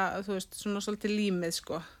 já, þú veist, svona svolítið límið,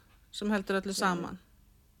 sko, sem heldur öllu saman.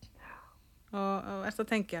 Já. Og ert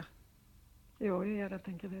að tengja? Jú, ég er að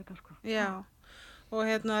tengja þetta, sko. Já. Og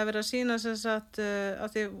það er verið að sýna þess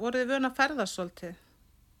að þið voruð vön að ferðast svolítið.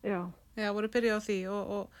 Já. Já, voruð byrjað á því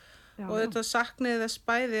og og þetta sakniði þess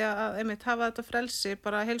bæði að einmitt hafa þetta frelsi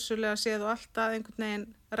bara heilsulega séð og alltaf einhvern veginn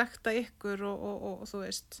rekta ykkur og þú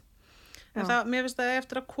veist. En það, mér finnst það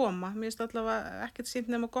eftir að koma, mér finnst allavega ekkert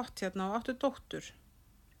sýnt nema gott hérna og áttu dóttur.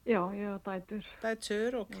 Já, ég hafa dætur.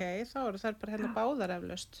 Dætur, ok, þá eru þær bara hérna báðar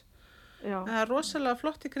eflaust. Já. En það rosalega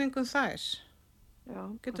flott í kringum þær. Já.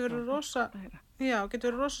 Getur verið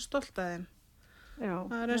rosa stolt að þeim. Já,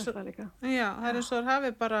 það líka. Já, það er eins og þær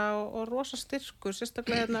hafi bara og rosa styrkur,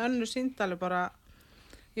 sérstaklega hérna Önnu Síndali bara,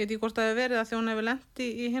 ég veit ekki hvort það hefur verið að því hún hefur lent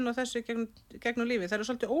í hinn og þessu gegnum lífi, þær eru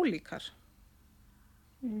svolítið ólíkar.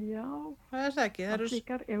 Já. Það er það ekki?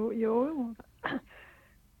 Ólíkar, jú.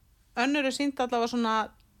 Önnur er Síndali allavega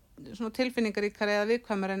svona tilfinningaríkari eða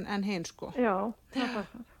viðkvæmur en hinn, sko. Já, það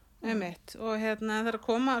passar. Einmitt, og hérna það er að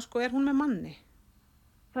koma, sko, er hún með manni?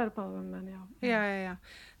 Það er báðum menn, já. Já.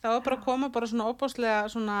 Það var bara að koma bara svona óbáslega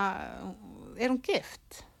svona, er hún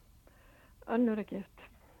gift? Önnur er gift.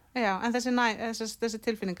 Já, en þessi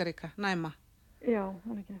tilfinningaríka, Næma? Já,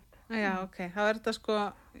 hún er gift. Já, ok. Það er þetta sko,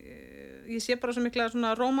 ég sé bara svo mikla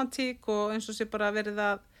svona rómantík og eins og sé bara verið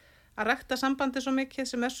að rækta sambandi svo mikið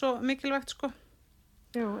sem er svo mikilvægt, sko.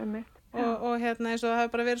 Já, einmitt. Og hérna eins og það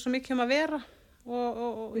hefur bara verið svo mikið að vera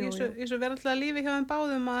og í svo verðallega lífi hjá þeim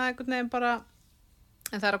báðum að einhvern veginn bara,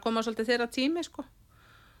 en það er að koma svolítið þeirra tími, sko.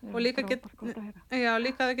 Já, og líka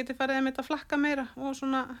líka það geti farið einmitt að flakka meira og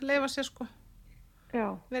svona leifa sér, sko. Já.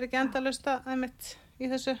 Verið ekki endalaust einmitt í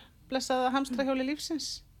þessu blessaða hamstrahjóli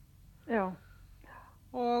lífsins. Já.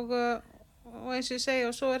 Og eins og ég segi,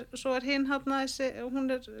 og svo er hinn hérna hún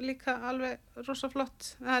er líka alveg rosa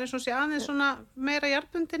flott. Það er eins og sé aðeins svona meira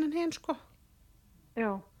jarðbundin en hinn, sko.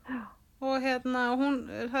 Já. Og hérna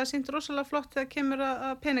það er sýnt rosalega flott þegar kemur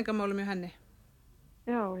að peningamálum í henni.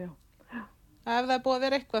 Já. Ef það er búið að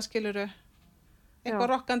vera eitthvað, skiluru,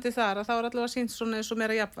 eitthvað rokkandi þar, að þá er allavega sínt svona eins og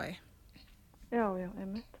meira jafnvægi. Já,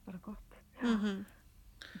 einmitt, bara gott.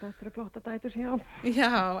 Þetta er flott að dætur síðan.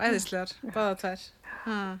 Já, æðislegar, báða tvær.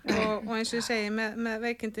 Og eins og ég segi, með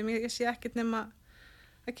veikindum, ég sé ekkert nema,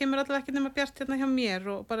 það kemur allavega ekkert nema bjart hérna hjá mér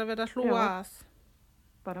og bara vera að hlúa að.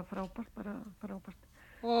 Bara frábært.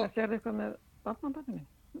 Það sérðu eitthvað með barnabanninu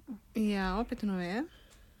mín? Já, býttu nú við.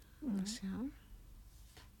 Sjá.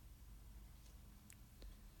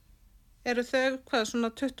 Eru þau, hvað,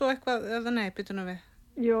 svona 20 eitthvað, eða nei, býtu nú við?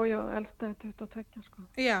 Jú, elsta er 22, sko.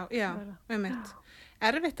 Já, einmitt.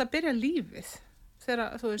 Erfitt að byrja lífið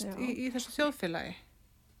þegar, þú veist, í þessu þjóðfélagi.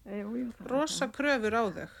 Jú. Rosa kröfur á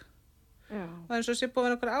þau. Já. Og eins og sé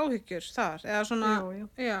búin okkur áhyggjur þar, eða svona,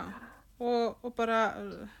 já. Og bara,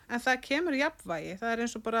 en það kemur jafnvægi. Það er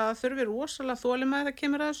eins og bara að þurfi rosalega þolinmæði það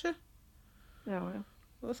kemur að þessu. Já.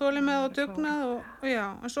 Og þolinmæði og dugnað og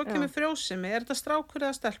en svo kemur frjósemi. Er þetta strákur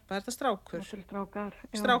eða stelpa? Er þetta strákur? Þetta er strákar.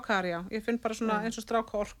 Strákar, já. Ég finn bara svona eins og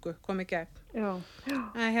stráka orku kom í gegn. Já.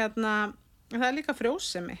 En hérna, það er líka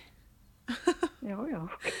frjósemi. Já,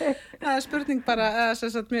 ok. Það er spurning bara, mér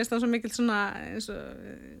finnst það svo mikil svona,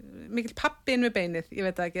 mikil pappi inn við beinið. Ég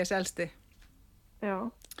veit það ekki, þessi elsti. Já.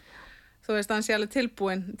 Þú veist, hann sé alveg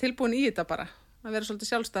tilbúin í þetta bara. Að vera svolítið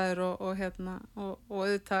sjálfstæður og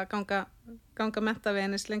auðvitað ganga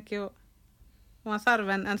mentaveginn eins lengi og hann þarf,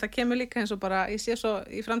 en það kemur líka eins og bara, ég sé svo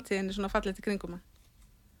í framtíðinni svona fallið til kringum hann.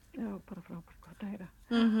 Já, bara frábært, gott að heyra.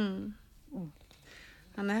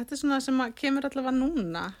 Þannig að þetta er svona sem kemur allavega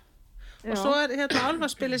núna. Já. Og svo er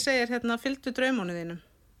álfaspili segir fylgdu draumunum þínum.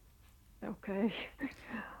 Ok.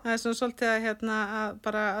 Það er svona svolítið að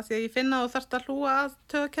bara að því að ég finna og þarft að hlúa að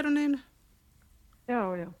taugakerfinu þínu. Já.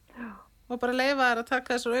 Og bara leyfa þér að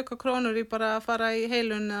taka þessar auka krónur í bara að fara í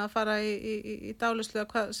heilun eða að fara í dálislu eða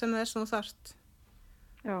hvað sem það er sem þú þarft.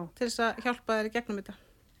 Já. Til þess að hjálpa þér í gegnum þetta.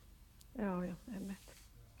 Já, einmitt.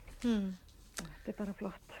 Þetta er bara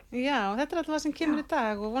flott. Já, þetta er alltaf það sem kemur í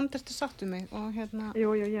dag og vonandi ertu sátt við mig. Og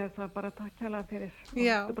Jú, ég er það bara takk hérlega fyrir.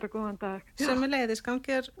 Já. Þetta er bara góðan dag. Sömuleiðis, gangi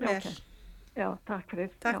þér vel. Okay. Já, takk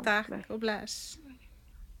fyrir. Takk og bless.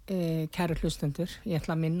 Kæru hlustendur, ég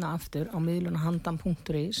ætla að minna aftur á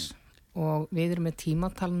miðlunahandan.is og við erum með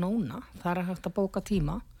tímatal núna, það er hægt að bóka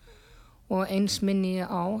tíma og eins minni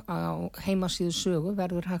ég á heimasíðu sögu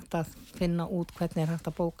verður hægt að finna út hvernig er hægt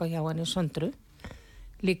að bóka hjá henni Söndru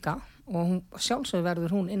líka og sjálfsög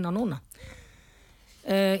verður hún inn á núna.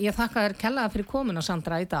 Ég þakka þér kærlega fyrir komuna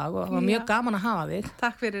Sandra í dag og það var mjög gaman að hafa þig.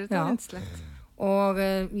 Takk fyrir, þetta var vinslegt. Og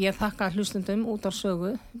ég þakka hlustundum út á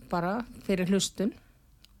sögu bara fyrir hlustun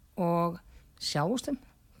og sjáumstum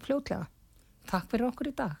fljótlega. Takk fyrir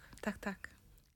okkur í dag. Takk.